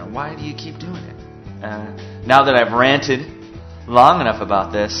there. Why do you keep doing it? Now that I've ranted long enough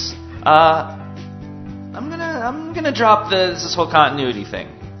about this, I'm gonna drop this whole continuity thing.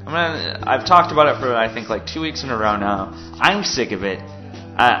 I've talked about it for I think like 2 weeks in a row now. I'm sick of it.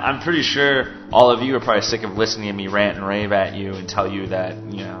 I'm pretty sure all of you are probably sick of listening to me rant and rave at you and tell you that,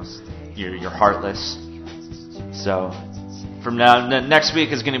 you know, you're heartless. So from now, next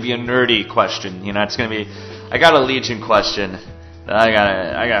week is going to be a nerdy question. You know, it's going to be, I got a Legion question that I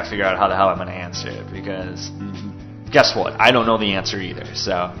gotta figure out how the hell I'm going to answer it, because guess what? I don't know the answer either.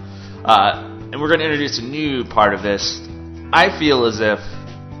 So, and we're going to introduce a new part of this. I feel as if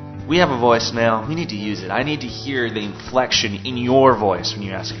we have a voicemail. We need to use it. I need to hear the inflection in your voice when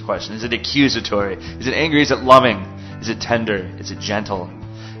you ask a question. Is it accusatory? Is it angry? Is it loving? Is it tender? Is it gentle?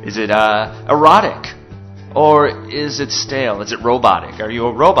 Is it erotic? Or is it stale? Is it robotic? Are you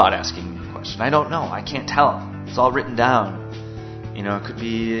a robot asking me a question? I don't know. I can't tell. It's all written down. You know, it could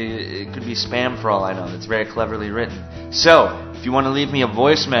be spam for all I know. It's very cleverly written. So, if you want to leave me a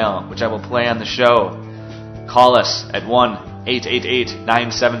voicemail, which I will play on the show, call us at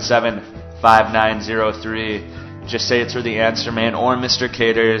 1-888-977-5903. Just say it's for the Answer Man or Mr.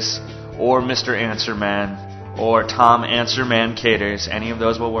 Caters or Mr. Answer Man or Tom Answer Man Caters. Any of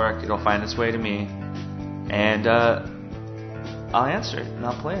those will work. It'll find its way to me. And I'll answer it and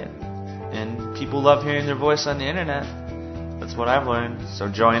I'll play it. And people love hearing their voice on the internet. That's what I've learned. So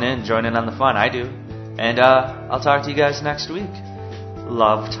join in on the fun. I do. And I'll talk to you guys next week.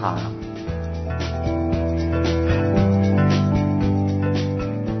 Love, Tom.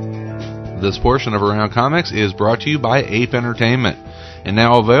 This portion of Around Comics is brought to you by Ape Entertainment. And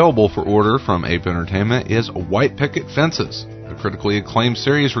now available for order from Ape Entertainment is White Picket Fences. The critically acclaimed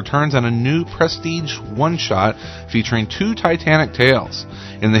series returns on a new prestige one-shot featuring 2 Titanic tales.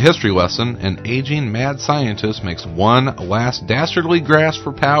 In the history lesson, an aging mad scientist makes one last dastardly grasp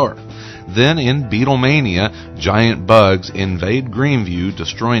for power. Then in Beatlemania, giant bugs invade Greenview,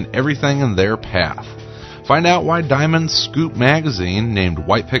 destroying everything in their path. Find out why Diamond's Scoop magazine named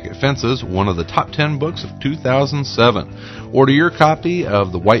White Picket Fences one of the top 10 books of 2007. Order your copy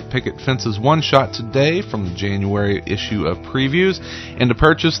of the White Picket Fences one-shot today from the January issue of Previews. And to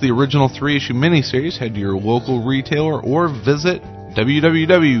purchase the original 3-issue miniseries, head to your local retailer or visit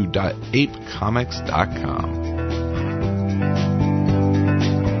www.apecomics.com.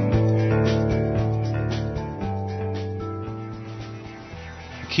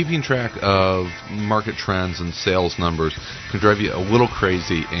 keeping track of market trends and sales numbers can drive you a little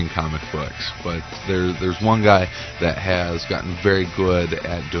crazy in comic books, but there's one guy that has gotten very good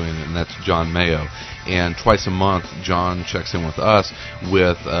at doing it, and that's John Mayo. And twice a month, John checks in with us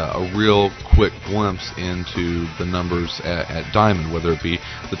with a real quick glimpse into the numbers at Diamond, whether it be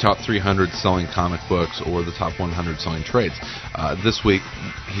the top 300 selling comic books or the top 100 selling trades. This week,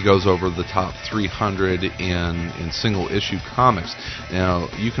 he goes over the top 300 in single-issue comics. Now,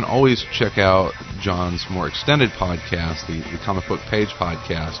 you can always check out John's more extended podcast, the Comic Book Page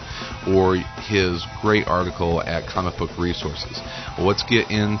podcast, or his great article at Comic Book Resources. Well, let's get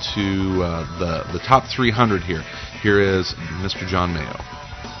into the top 300 here. Here is Mr. John Mayo.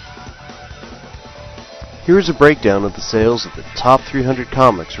 Here is a breakdown of the sales of the top 300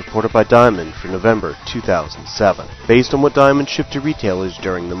 comics reported by Diamond for November 2007, based on what Diamond shipped to retailers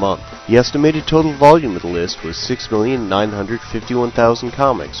during the month. The estimated total volume of the list was 6,951,000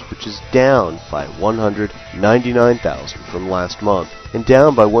 comics, which is down by 199,000 from last month, and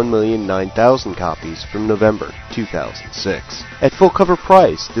down by 1,009,000 copies from November 2006. At full cover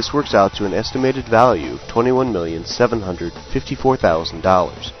price, this works out to an estimated value of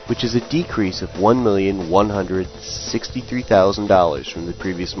 $21,754,000, which is a decrease of $1,163,000 from the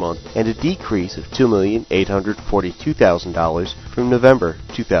previous month, and a decrease of $2,842,000 from November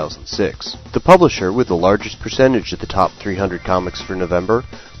 2006. The publisher with the largest percentage of the top 300 comics for November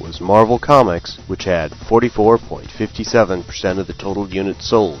was Marvel Comics, which had 44.57% of the total units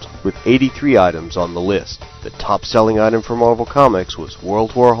sold, with 83 items on the list. The top-selling item for Marvel Comics was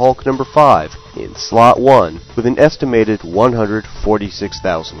World War Hulk number 5 in slot 1, with an estimated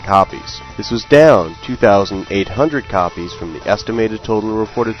 146,000 copies. This was down 2,800 copies from the estimated total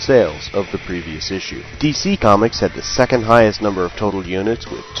reported sales of the previous issue. DC Comics had the second highest number of total units,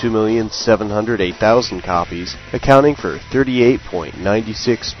 with 2,708,000 copies, accounting for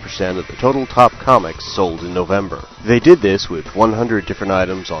 38.96% of the total top comics sold in November. They did this with 100 different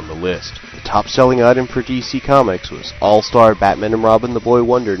items on the list. The top-selling item for DC Comics was All-Star Batman and Robin the Boy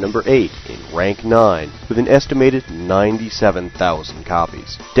Wonder number 8 in rank 9, with an estimated 97,000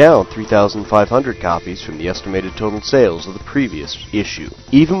 copies, down 3,500 copies from the estimated total sales of the previous issue.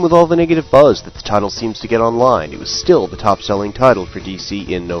 Even with all the negative buzz that the title seems to get online, it was still the top-selling title for DC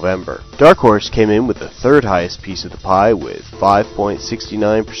in November. Dark Horse came in with the third highest piece of the pie, with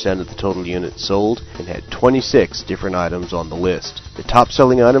 5.69% of the total units sold, and had 26 different items on the list. The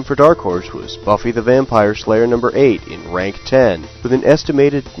top-selling item for Dark Horse was Buffy the Vampire Slayer number 8 in rank 10, with an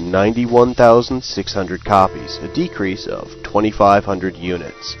estimated 91,600 copies, a decrease of 2,500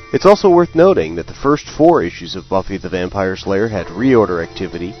 units. It's also worth noting that the first 4 issues of Buffy the Vampire Slayer had reorder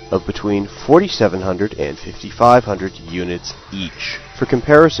activity of between 4,700 and 5,500 units each. For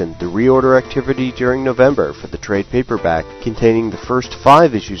comparison, the reorder activity during November for the trade paperback containing the first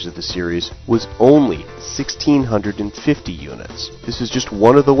 5 issues of the series was only 1,650 units. This is just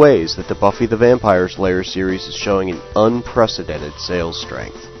one of the ways that the Buffy the Vampire Slayer series is showing an unprecedented sales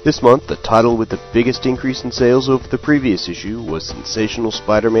strength. This month, the title with the biggest increase in sales over the previous issue was Sensational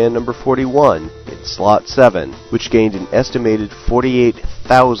Spider-Man number 41 in slot 7, which gained an estimated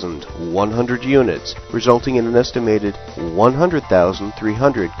 48,100 units, resulting in an estimated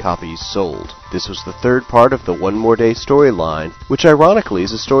 100,300 copies sold. This was the third part of the One More Day storyline, which ironically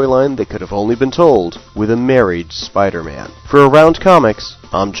is a storyline that could have only been told with a married Spider-Man. For Around Comics,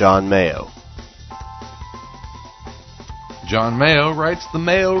 I'm John Mayo. John Mayo writes the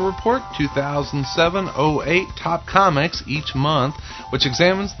Mayo Report 2007-08 Top Comics each month, which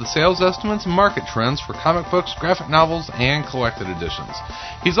examines the sales estimates and market trends for comic books, graphic novels, and collected editions.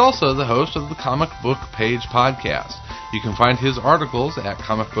 He's also the host of the Comic Book Page podcast. You can find his articles at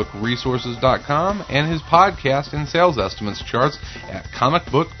comicbookresources.com and his podcast and sales estimates charts at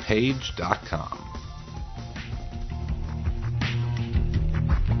comicbookpage.com.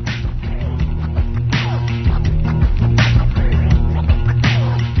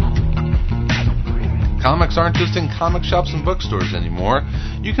 Comics aren't just in comic shops and bookstores anymore.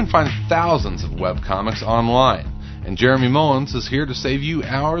 You can find thousands of webcomics online. And Jeremy Mullins is here to save you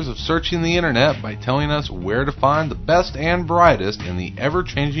hours of searching the internet by telling us where to find the best and brightest in the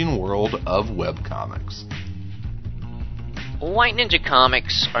ever-changing world of webcomics. White Ninja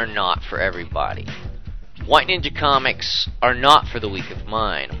comics are not for everybody. White Ninja comics are not for the weak of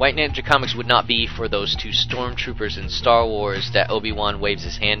mind. White Ninja comics would not be for those 2 stormtroopers in Star Wars that Obi-Wan waves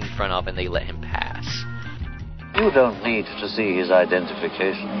his hand in front of and they let him pass. You don't need to see his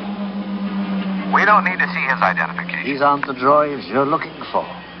identification. We don't need to see his identification. These aren't the droids you're looking for.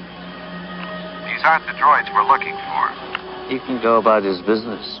 These aren't the droids we're looking for. He can go about his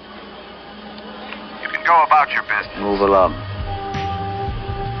business. You can go about your business. Move along.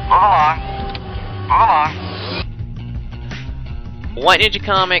 along. Move along. White Ninja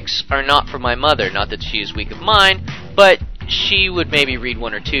comics are not for my mother, not that she is weak of mind, but she would maybe read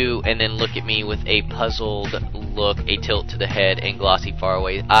one or two and then look at me with a puzzled look, a tilt to the head, and glossy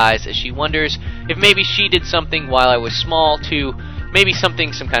faraway eyes as she wonders if maybe she did something while I was small to maybe some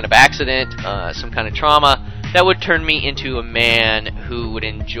kind of accident, some kind of trauma, that would turn me into a man who would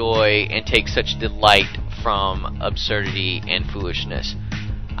enjoy and take such delight from absurdity and foolishness.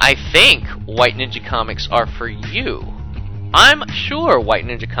 I think White Ninja comics are for you. I'm sure White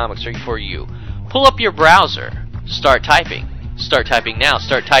Ninja comics are for you. Pull up your browser. Start typing. Start typing now.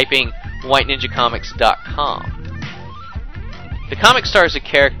 Start typing whiteninjacomics.com. The comic stars a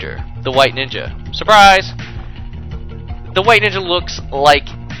character, the White Ninja. Surprise! The White Ninja looks like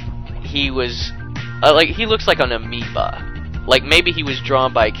he was... he looks like an amoeba. Like maybe he was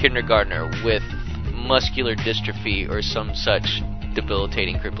drawn by a kindergartner with muscular dystrophy or some such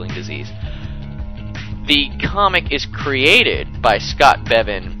debilitating, crippling disease. The comic is created by Scott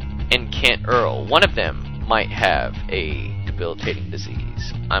Bevan and Kent Earl. One of them might have a debilitating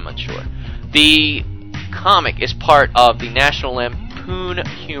disease. I'm unsure. The comic is part of the National Lampoon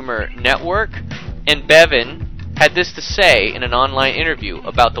Humor Network, and Bevan had this to say in an online interview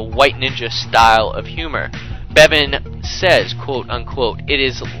about the White Ninja style of humor. Bevan says, quote unquote, "It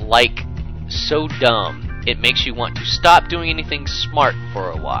is like so dumb, it makes you want to stop doing anything smart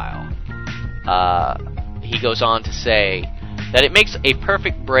for a while." He goes on to say that it makes a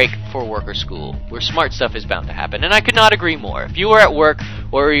perfect break for work or school, where smart stuff is bound to happen. And I could not agree more. If you are at work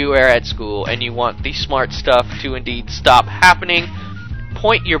or you are at school and you want the smart stuff to indeed stop happening,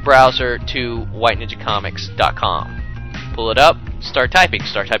 point your browser to whiteninjacomics.com. Pull it up, start typing.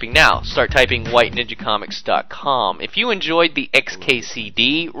 Start typing now. Start typing whiteninjacomics.com. If you enjoyed the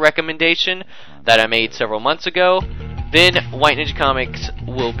XKCD recommendation that I made several months ago, then White Ninja Comics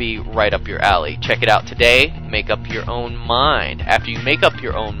will be right up your alley. Check it out today. Make up your own mind. After you make up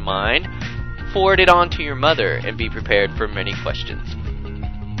your own mind, forward it on to your mother and be prepared for many questions.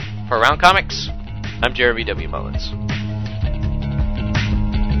 For Around Comics, I'm Jeremy W. Mullins.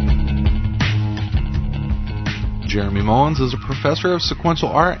 Jeremy Mullins is a professor of sequential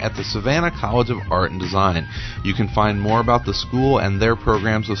art at the Savannah College of Art and Design. You can find more about the school and their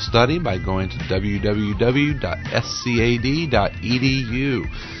programs of study by going to www.scad.edu.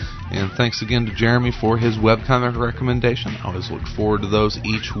 And thanks again to Jeremy for his webcomic recommendation. I always look forward to those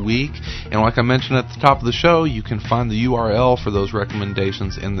each week. And like I mentioned at the top of the show, you can find the URL for those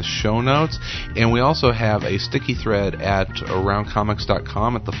recommendations in the show notes. And we also have a sticky thread at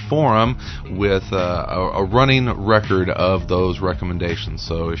aroundcomics.com at the forum with a running record of those recommendations.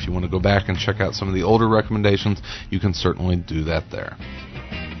 So if you want to go back and check out some of the older recommendations, you can certainly do that there.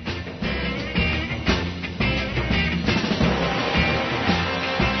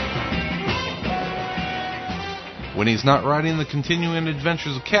 When he's not writing the continuing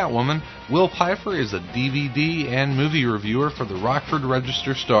adventures of Catwoman, Will Pfeiffer is a DVD and movie reviewer for the Rockford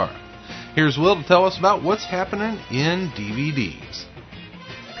Register-Star. Here's Will to tell us about what's happening in DVDs.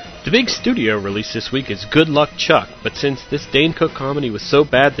 The big studio release this week is Good Luck Chuck, but since this Dane Cook comedy was so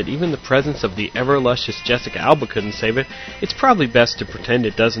bad that even the presence of the ever-luscious Jessica Alba couldn't save it, it's probably best to pretend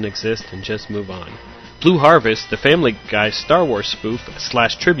it doesn't exist and just move on. Blue Harvest, the Family Guy Star Wars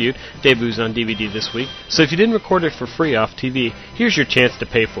spoof/tribute, debuts on DVD this week, so if you didn't record it for free off TV, here's your chance to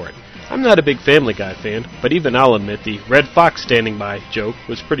pay for it. I'm not a big Family Guy fan, but even I'll admit the Red Fox standing by joke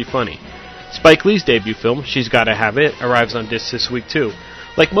was pretty funny. Spike Lee's debut film, She's Gotta Have It, arrives on disc this week too.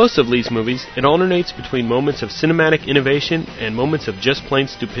 Like most of Lee's movies, it alternates between moments of cinematic innovation and moments of just plain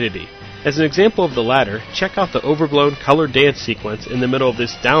stupidity. As an example of the latter, check out the overblown color dance sequence in the middle of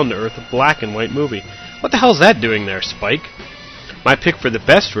this down-to-earth black and white movie. What the hell's that doing there, Spike? My pick for the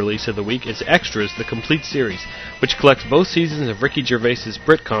best release of the week is Extras, the complete series, which collects both seasons of Ricky Gervais's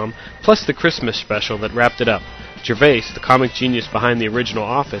Britcom, plus the Christmas special that wrapped it up. Gervais, the comic genius behind the original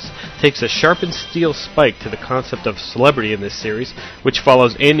Office, takes a sharpened steel spike to the concept of celebrity in this series, which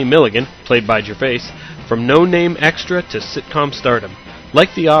follows Andy Milligan, played by Gervais, from no-name extra to sitcom stardom.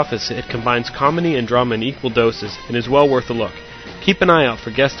 Like The Office, it combines comedy and drama in equal doses, and is well worth a look. Keep an eye out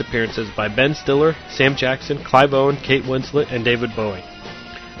for guest appearances by Ben Stiller, Sam Jackson, Clive Owen, Kate Winslet, and David Bowie.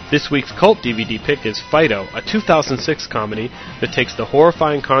 This week's cult DVD pick is Fido, a 2006 comedy that takes the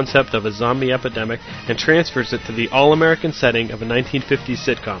horrifying concept of a zombie epidemic and transfers it to the all-American setting of a 1950s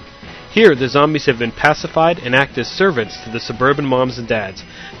sitcom. Here, the zombies have been pacified and act as servants to the suburban moms and dads.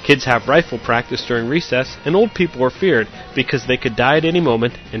 Kids have rifle practice during recess, and old people are feared because they could die at any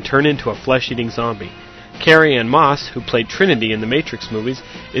moment and turn into a flesh-eating zombie. Carrie-Anne Moss, who played Trinity in the Matrix movies,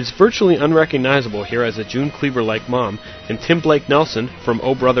 is virtually unrecognizable here as a June Cleaver-like mom, and Tim Blake Nelson, from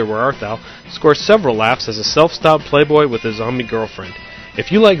Oh Brother Where Art Thou, scores several laughs as a self-styled playboy with a zombie girlfriend.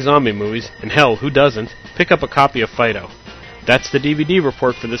 If you like zombie movies, and hell, who doesn't, pick up a copy of Fido. That's the DVD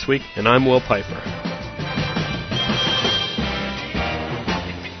report for this week, and I'm Will Piper.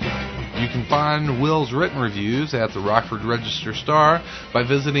 You can find Will's written reviews at the Rockford Register-Star by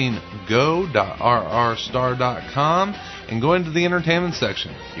visiting go.rrstar.com and going to the entertainment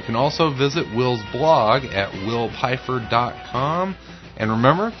section. You can also visit Will's blog at willpiper.com. And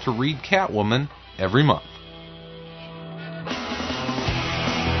remember to read Catwoman every month.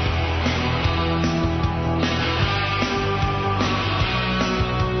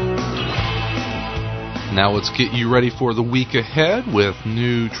 Now let's get you ready for the week ahead with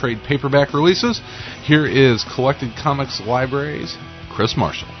new trade paperback releases. Here is Collected Comics Libraries, Chris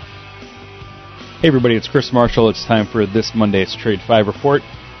Marshall. Hey everybody, it's Chris Marshall. It's time for this Monday's Trade 5 report.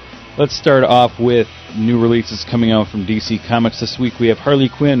 Let's start off with new releases coming out from DC Comics this week. We have Harley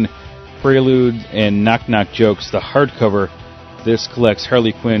Quinn, Prelude, and Knock Knock Jokes, the hardcover. This collects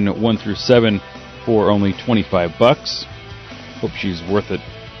Harley Quinn 1 through 7 for only $25. Hope she's worth it.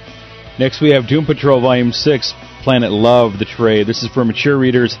 Next we have Doom Patrol Volume 6, Planet Love, the trade. This is for mature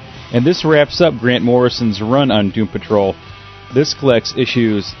readers, and this wraps up Grant Morrison's run on Doom Patrol. This collects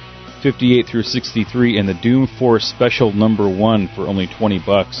issues 58 through 63 and the Doom Force Special Number 1 for only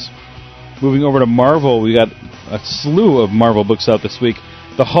 $20. Moving over to Marvel, we got a slew of Marvel books out this week.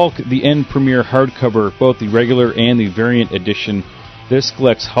 The Hulk, the End Premiere hardcover, both the regular and the variant edition. This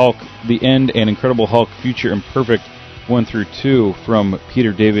collects Hulk, the End, and Incredible Hulk Future Imperfect 1 through 2 from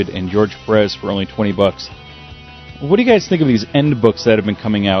Peter David and George Perez for only $20. What do you guys think of these End books that have been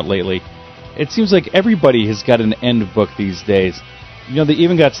coming out lately? It seems like everybody has got an End book these days. You know, they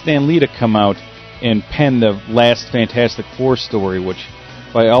even got Stan Lee to come out and pen the last Fantastic Four story, which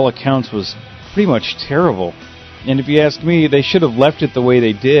by all accounts was pretty much terrible. And if you ask me, they should have left it the way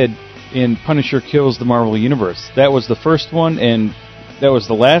they did in Punisher Kills the Marvel Universe. That was the first one, and that was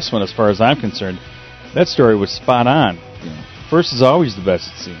the last one as far as I'm concerned. That story was spot on. First is always the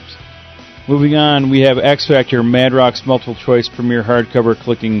best, it seems. Moving on, we have X Factor Madrox Multiple Choice Premiere Hardcover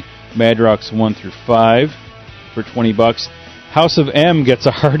collecting Madrox 1 through 5 for $20. House of M gets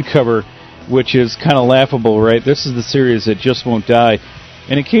a hardcover, which is kind of laughable, right? This is the series that just won't die.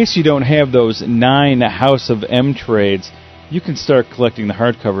 And in case you don't have those 9 House of M trades, you can start collecting the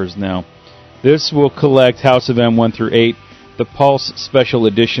hardcovers now. This will collect House of M 1 through 8, the Pulse Special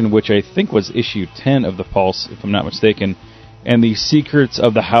Edition, which I think was issue 10 of the Pulse, if I'm not mistaken, and the Secrets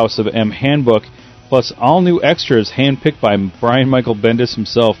of the House of M Handbook, plus all new extras handpicked by Brian Michael Bendis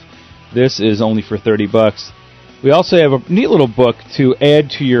himself. This is only for $30. We also have a neat little book to add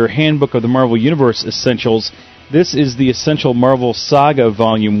to your Handbook of the Marvel Universe Essentials. This is the Essential Marvel Saga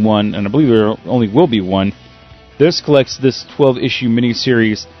Volume 1, and I believe there only will be one. This collects this 12-issue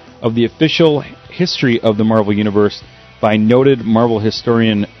miniseries of the official history of the Marvel Universe by noted Marvel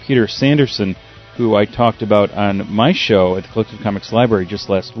historian Peter Sanderson, who I talked about on my show at the Collective Comics Library just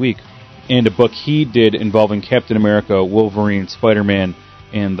last week, and a book he did involving Captain America, Wolverine, Spider-Man,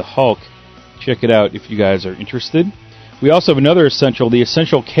 and the Hulk. Check it out if you guys are interested. We also have another Essential, the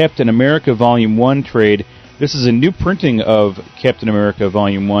Essential Captain America Volume 1 trade. This is a new printing of Captain America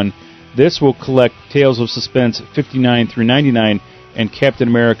Volume 1. This will collect Tales of Suspense 59 through 99 and Captain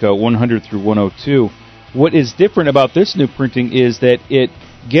America 100 through 102. What is different about this new printing is that it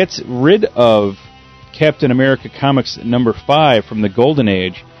gets rid of Captain America Comics number 5 from the Golden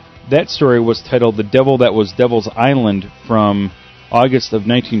Age. That story was titled The Devil That Was Devil's Island from August of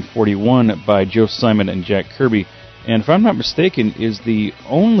 1941 by Joe Simon and Jack Kirby. And if I'm not mistaken, is the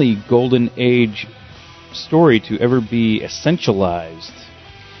only Golden Age story to ever be essentialized.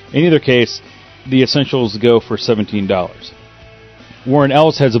 In either case, the Essentials go for $17. Warren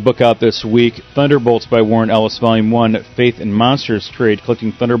Ellis has a book out this week, Thunderbolts by Warren Ellis, Volume 1, Faith and Monsters trade,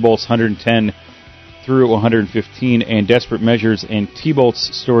 collecting Thunderbolts 110 through 115, and Desperate Measures and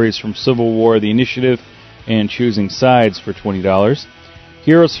T-Bolt's stories from Civil War, The Initiative, and Choosing Sides for $20.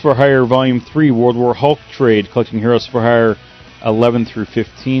 Heroes for Hire, Volume 3, World War Hulk trade, collecting Heroes for Hire 11 through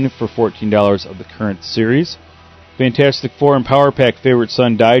 15 for $14 of the current series. Fantastic Four and Power Pack Favorite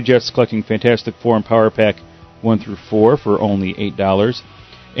Son Digest, collecting Fantastic Four and Power Pack 1 through 4 for only $8.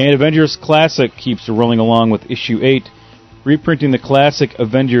 And Avengers Classic keeps rolling along with Issue 8, reprinting the classic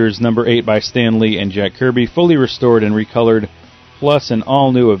Avengers number 8 by Stan Lee and Jack Kirby, fully restored and recolored, plus an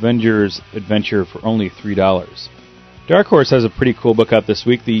all-new Avengers adventure for only $3. Dark Horse has a pretty cool book out this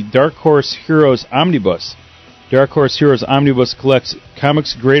week, the Dark Horse Heroes Omnibus. Dark Horse Heroes Omnibus collects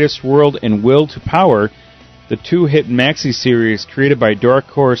Comics Greatest World and Will to Power, the two-hit maxi series created by Dark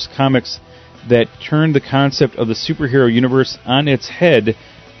Horse Comics that turned the concept of the superhero universe on its head,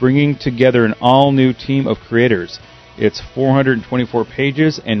 bringing together an all-new team of creators. It's 424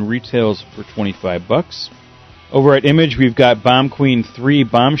 pages and retails for $25. Over at Image, we've got Bomb Queen 3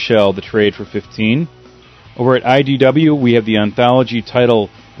 Bombshell, the trade, for $15. Over at IDW, we have the anthology title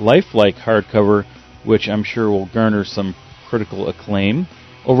Lifelike hardcover, which I'm sure will garner some critical acclaim.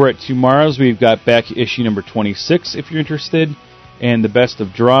 Over at Tomorrow's, we've got back issue number 26, if you're interested, and the Best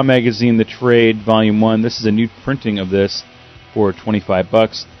of Draw magazine, the trade, Volume 1. This is a new printing of this for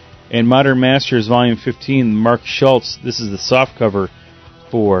 $25. And Modern Masters Volume 15, Mark Schultz, this is the softcover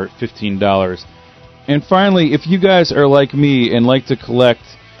for $15. And finally, if you guys are like me and like to collect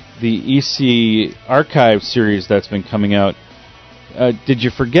the EC Archive series that's been coming out, did you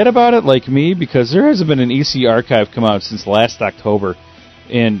forget about it like me? Because there hasn't been an EC Archive come out since last October.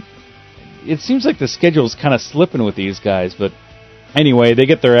 And it seems like the schedule is kind of slipping with these guys. But anyway, they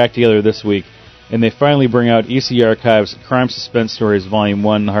get their act together this week, and they finally bring out EC Archive's Crime Suspense Stories Volume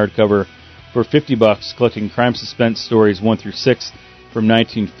 1 hardcover for $50, collecting crime suspense stories 1 through 6 from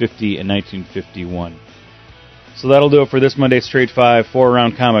 1950 and 1951. So that'll do it for this Monday's Trade 5 for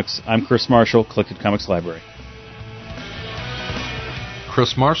Around Comics. I'm Chris Marshall, Collected Comics Library.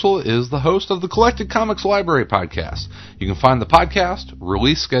 Chris Marshall is the host of the Collected Comics Library podcast. You can find the podcast,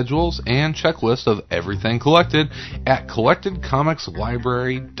 release schedules, and checklist of everything collected at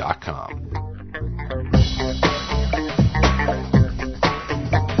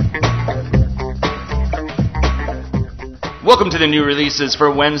Welcome to the new releases for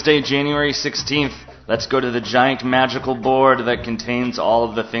Wednesday, January 16th. Let's go to the giant magical board that contains all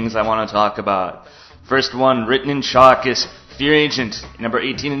of the things I want to talk about. First one, written in chalk, is Fear Agent, number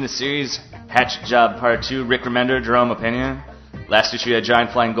 18 in the series, Hatchet Job Part 2, Rick Remender, Jerome Opinion. Last issue had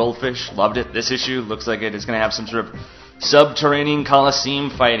giant flying goldfish, loved it. This issue looks like it is going to have some sort of subterranean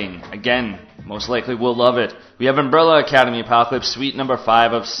coliseum fighting. Again, most likely we'll love it. We have Umbrella Academy Apocalypse, Suite number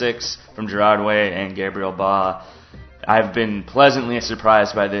 5 of 6 from Gerard Way and Gabriel Ba. I've been pleasantly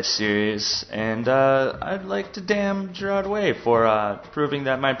surprised by this series, and I'd like to damn Gerard Way for proving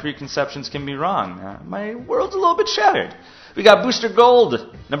that my preconceptions can be wrong. My world's a little bit shattered. We got Booster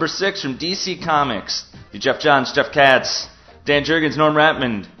Gold, number 6 from DC Comics. The Jeff Johns, Jeff Katz, Dan Jurgens, Norm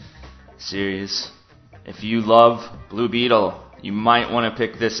Ratman series. If you love Blue Beetle, you might want to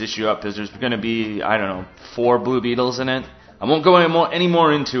pick this issue up, because there's going to be, 4 Blue Beetles in it. I won't go any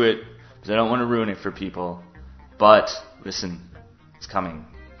more into it, because I don't want to ruin it for people. But, listen, it's coming.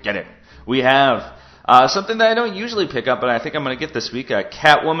 Get it. We have something that I don't usually pick up, but I think I'm going to get this week.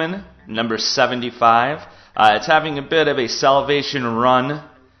 Catwoman, number 75. It's having a bit of a Salvation Run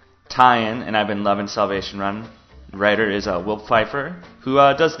tie-in, and I've been loving Salvation Run. The writer is Will Pfeiffer, who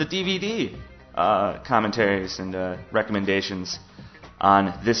does the DVD commentaries and recommendations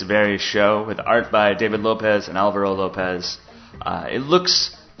on this very show, with art by David Lopez and Alvaro Lopez. It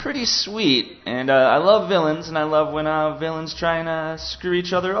looks pretty sweet, and I love villains, and I love when villains try and screw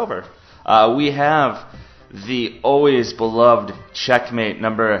each other over. We have the always beloved Checkmate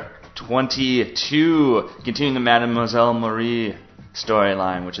number 22, continuing the Mademoiselle Marie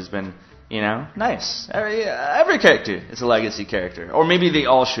storyline, which has been, nice. Every character is a legacy character, or maybe they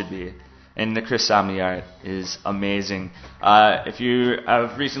all should be. And the Chris Samnee art is amazing. If you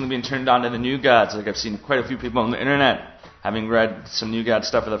have recently been turned on to the New Gods, like I've seen quite a few people on the internet, having read some New Gods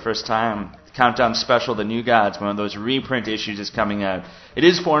stuff for the first time, the Countdown Special, The New Gods, one of those reprint issues is coming out. It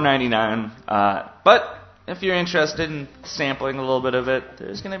is $4.99, but if you're interested in sampling a little bit of it,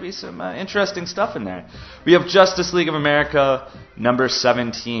 there's going to be some interesting stuff in there. We have Justice League of America, number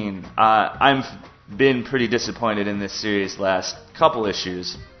 17. I've been pretty disappointed in this series last couple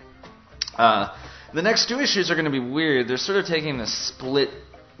issues. The next 2 issues are going to be weird. They're sort of taking a split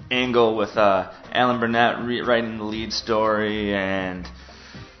angle with Alan Burnett writing the lead story and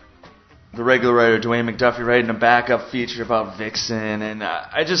the regular writer Dwayne McDuffie writing a backup feature about Vixen, and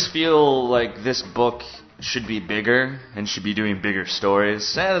I just feel like this book should be bigger and should be doing bigger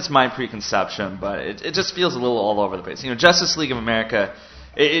stories. That's my preconception, but it just feels a little all over the place. Justice League of America,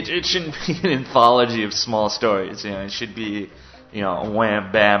 it shouldn't be an anthology of small stories. It should be a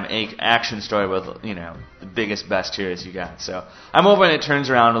wham bam action story with the biggest best heroes you got. So I'm hoping it turns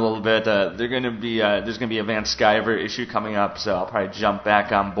around a little bit. There's going to be a Van Sciver issue coming up, so I'll probably jump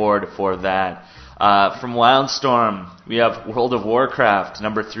back on board for that. From Wildstorm, we have World of Warcraft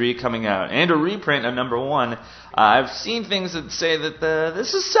number 3 coming out, and a reprint of number 1. I've seen things that say that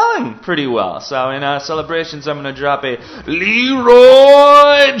this is selling pretty well. So in celebrations, I'm going to drop a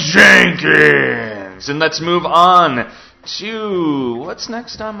Leroy Jenkins comics. And let's move on to what's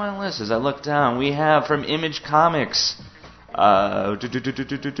next on my list. As I look down, we have from Image Comics. Now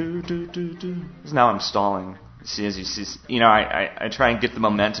I'm stalling. As you see, I try and get the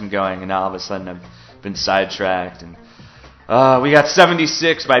momentum going, and now all of a sudden I've been sidetracked. And we got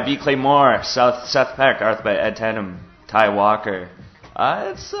 76 by B. Clay Moore, Seth Peck, art by Ed Tatum, Ty Walker.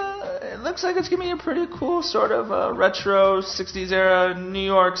 It looks like it's gonna be a pretty cool sort of retro 60s era New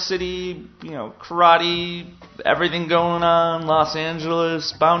York City, karate, everything going on, Los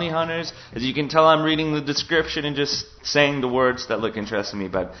Angeles, bounty hunters. As you can tell, I'm reading the description and just saying the words that look interesting to me,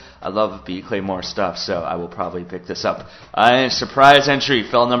 but I love B. Clay Moore stuff, so I will probably pick this up. Surprise entry,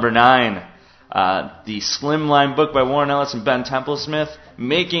 fell number 9. The Slimline book by Warren Ellis and Ben Templesmith,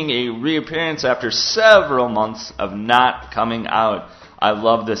 making a reappearance after several months of not coming out. I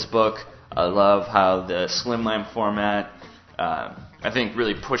love this book. I love how the Slimline format, I think,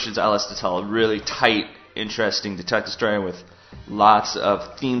 really pushes Ellis to tell a really tight, interesting detective story with lots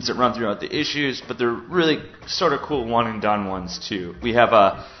of themes that run throughout the issues, but they're really sort of cool one-and-done ones, too. We have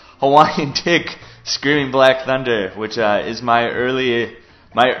a Hawaiian Dick, Screaming Black Thunder, which is my early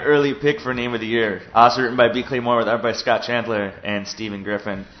pick for Name of the Year. Also written by B. Clay Moore with art by Scott Chandler and Stephen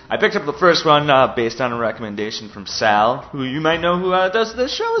Griffin. I picked up the first one based on a recommendation from Sal, who you might know who does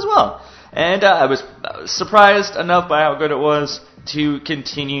this show as well. And I was surprised enough by how good it was to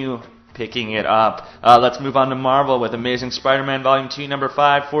continue picking it up. Let's move on to Marvel with Amazing Spider-Man Volume 2, number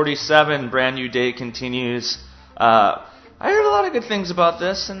 547. Brand new day continues. I heard a lot of good things about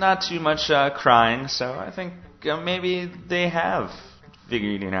this and not too much crying, so I think maybe they have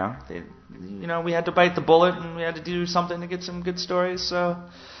figured it out. We had to bite the bullet and we had to do something to get some good stories, so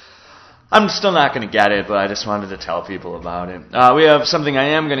I'm still not going to get it, but I just wanted to tell people about it. We have something I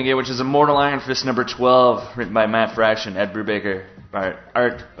am going to get, which is Immortal Iron Fist number 12, written by Matt Fraction, Ed Brubaker,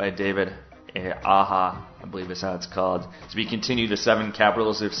 art by David Aja, I believe is how it's called. To be continued, the Seven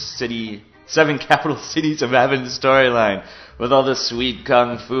Capital Cities of Heaven storyline, with all the sweet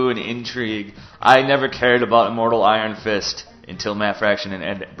kung fu and intrigue. I never cared about Immortal Iron Fist until Matt Fraction and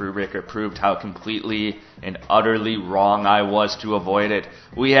Ed Brubaker proved how completely and utterly wrong I was to avoid it.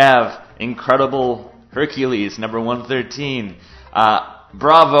 We have Incredible Hercules, number 113.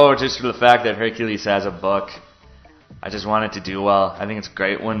 Bravo just for the fact that Hercules has a book. I just want it to do well. I think it's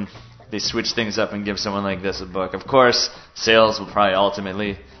great when they switch things up and give someone like this a book. Of course, sales will probably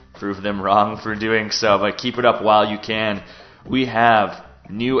ultimately prove them wrong for doing so, but keep it up while you can. We have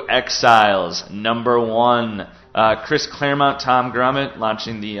New Exiles, number 1. Chris Claremont, Tom Grummett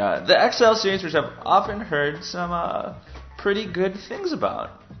launching the Exile series, which I've often heard some pretty good things about.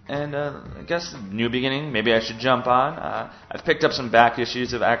 And I guess New Beginning, maybe I should jump on. I've picked up some back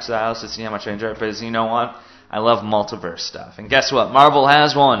issues of Exiles to see how much I enjoy it, because you know what? I love multiverse stuff. And guess what? Marvel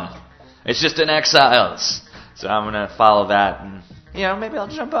has one. It's just in Exiles. So I'm going to follow that, and maybe I'll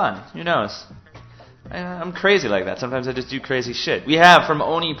jump on. Who knows? I'm crazy like that. Sometimes I just do crazy shit. We have from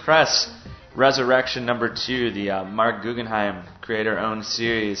Oni Press, Resurrection number 2, the Mark Guggenheim creator-owned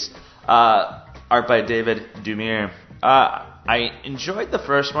series, art by David Dumire. I enjoyed the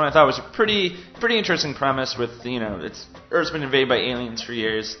first one. I thought it was a pretty interesting premise with, Earth's been invaded by aliens for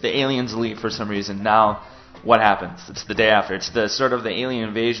years. The aliens leave for some reason. Now, what happens? It's the day after. It's the sort of the alien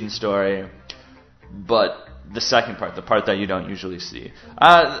invasion story, but the second part, the part that you don't usually see.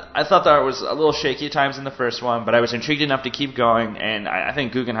 I thought that it was a little shaky at times in the first one, but I was intrigued enough to keep going, and I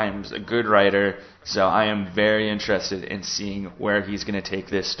think Guggenheim's a good writer, so I am very interested in seeing where he's going to take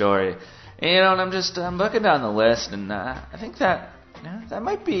this story. And I'm looking down the list, and I think that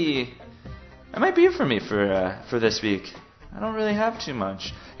might be it for me for this week. I don't really have too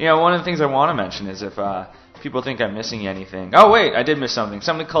much. One of the things I want to mention is if people think I'm missing anything. Oh, wait, I did miss something.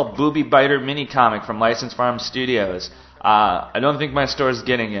 Something called Booby Biter Mini Comic from License Farm Studios. I don't think my store's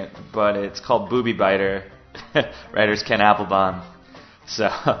getting it, but it's called Booby Biter. Writer's Ken Applebaum. So,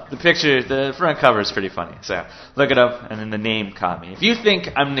 the front cover is pretty funny. So, look it up, and then the name caught me. If you think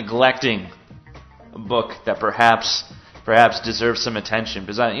I'm neglecting a book that perhaps deserves some attention,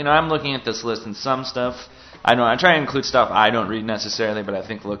 because I'm looking at this list and some stuff, I try to include stuff I don't read necessarily, but I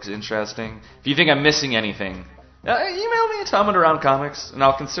think looks interesting. If you think I'm missing anything, email me at TomAndAroundComics, and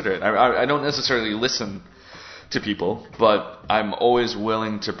I'll consider it. I don't necessarily listen to people, but I'm always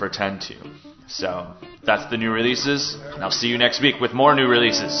willing to pretend to. So, that's the new releases, and I'll see you next week with more new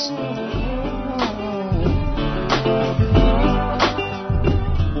releases.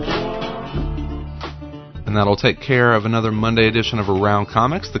 And that'll take care of another Monday edition of Around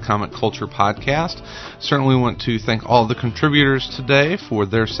Comics, the Comic Culture Podcast. Certainly want to thank all the contributors today for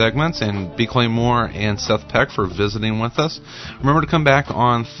their segments, and B. Clay Moore and Seth Peck for visiting with us. Remember to come back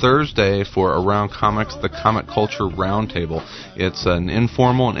on Thursday for Around Comics, the Comic Culture Roundtable. It's an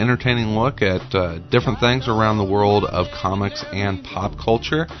informal and entertaining look at different things around the world of comics and pop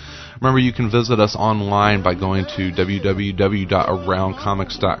culture. Remember, you can visit us online by going to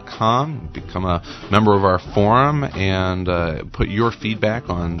www.aroundcomics.com, become a member of our forum, and put your feedback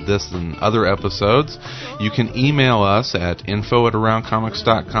on this and other episodes. You can email us at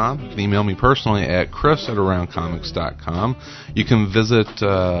info@aroundcomics.com. You can email me personally at chris@aroundcomics.com. You can visit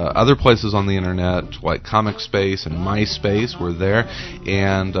other places on the internet like Comic Space and MySpace. We're there.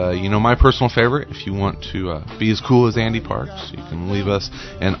 And, my personal favorite, if you want to be as cool as Andy Parks, you can leave us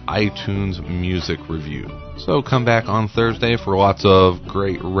an iTunes music review. So come back on Thursday for lots of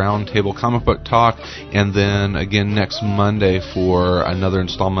great roundtable comic book talk, and then again next Monday for another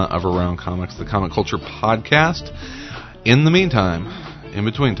installment of Around Comics, the Comic Culture Podcast. In the meantime, in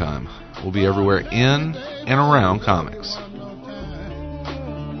between time, we'll be everywhere in and around comics.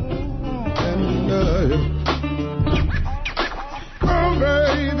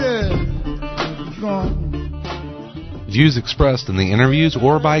 Views expressed in the interviews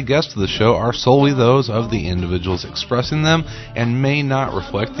or by guests of the show are solely those of the individuals expressing them and may not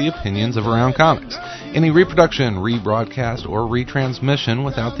reflect the opinions of Around Comics. Any reproduction, rebroadcast, or retransmission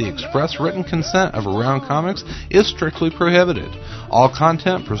without the express written consent of Around Comics is strictly prohibited. All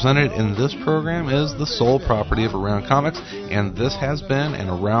content presented in this program is the sole property of Around Comics, and this has been an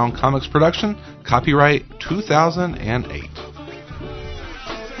Around Comics production, copyright 2008.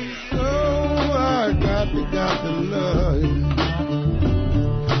 Got to love you.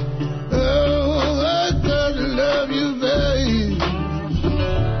 Oh, I got to love you, babe.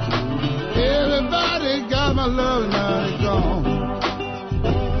 Everybody got my love, now it's gone.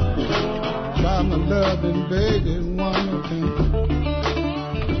 Got my loving, baby, one more thing.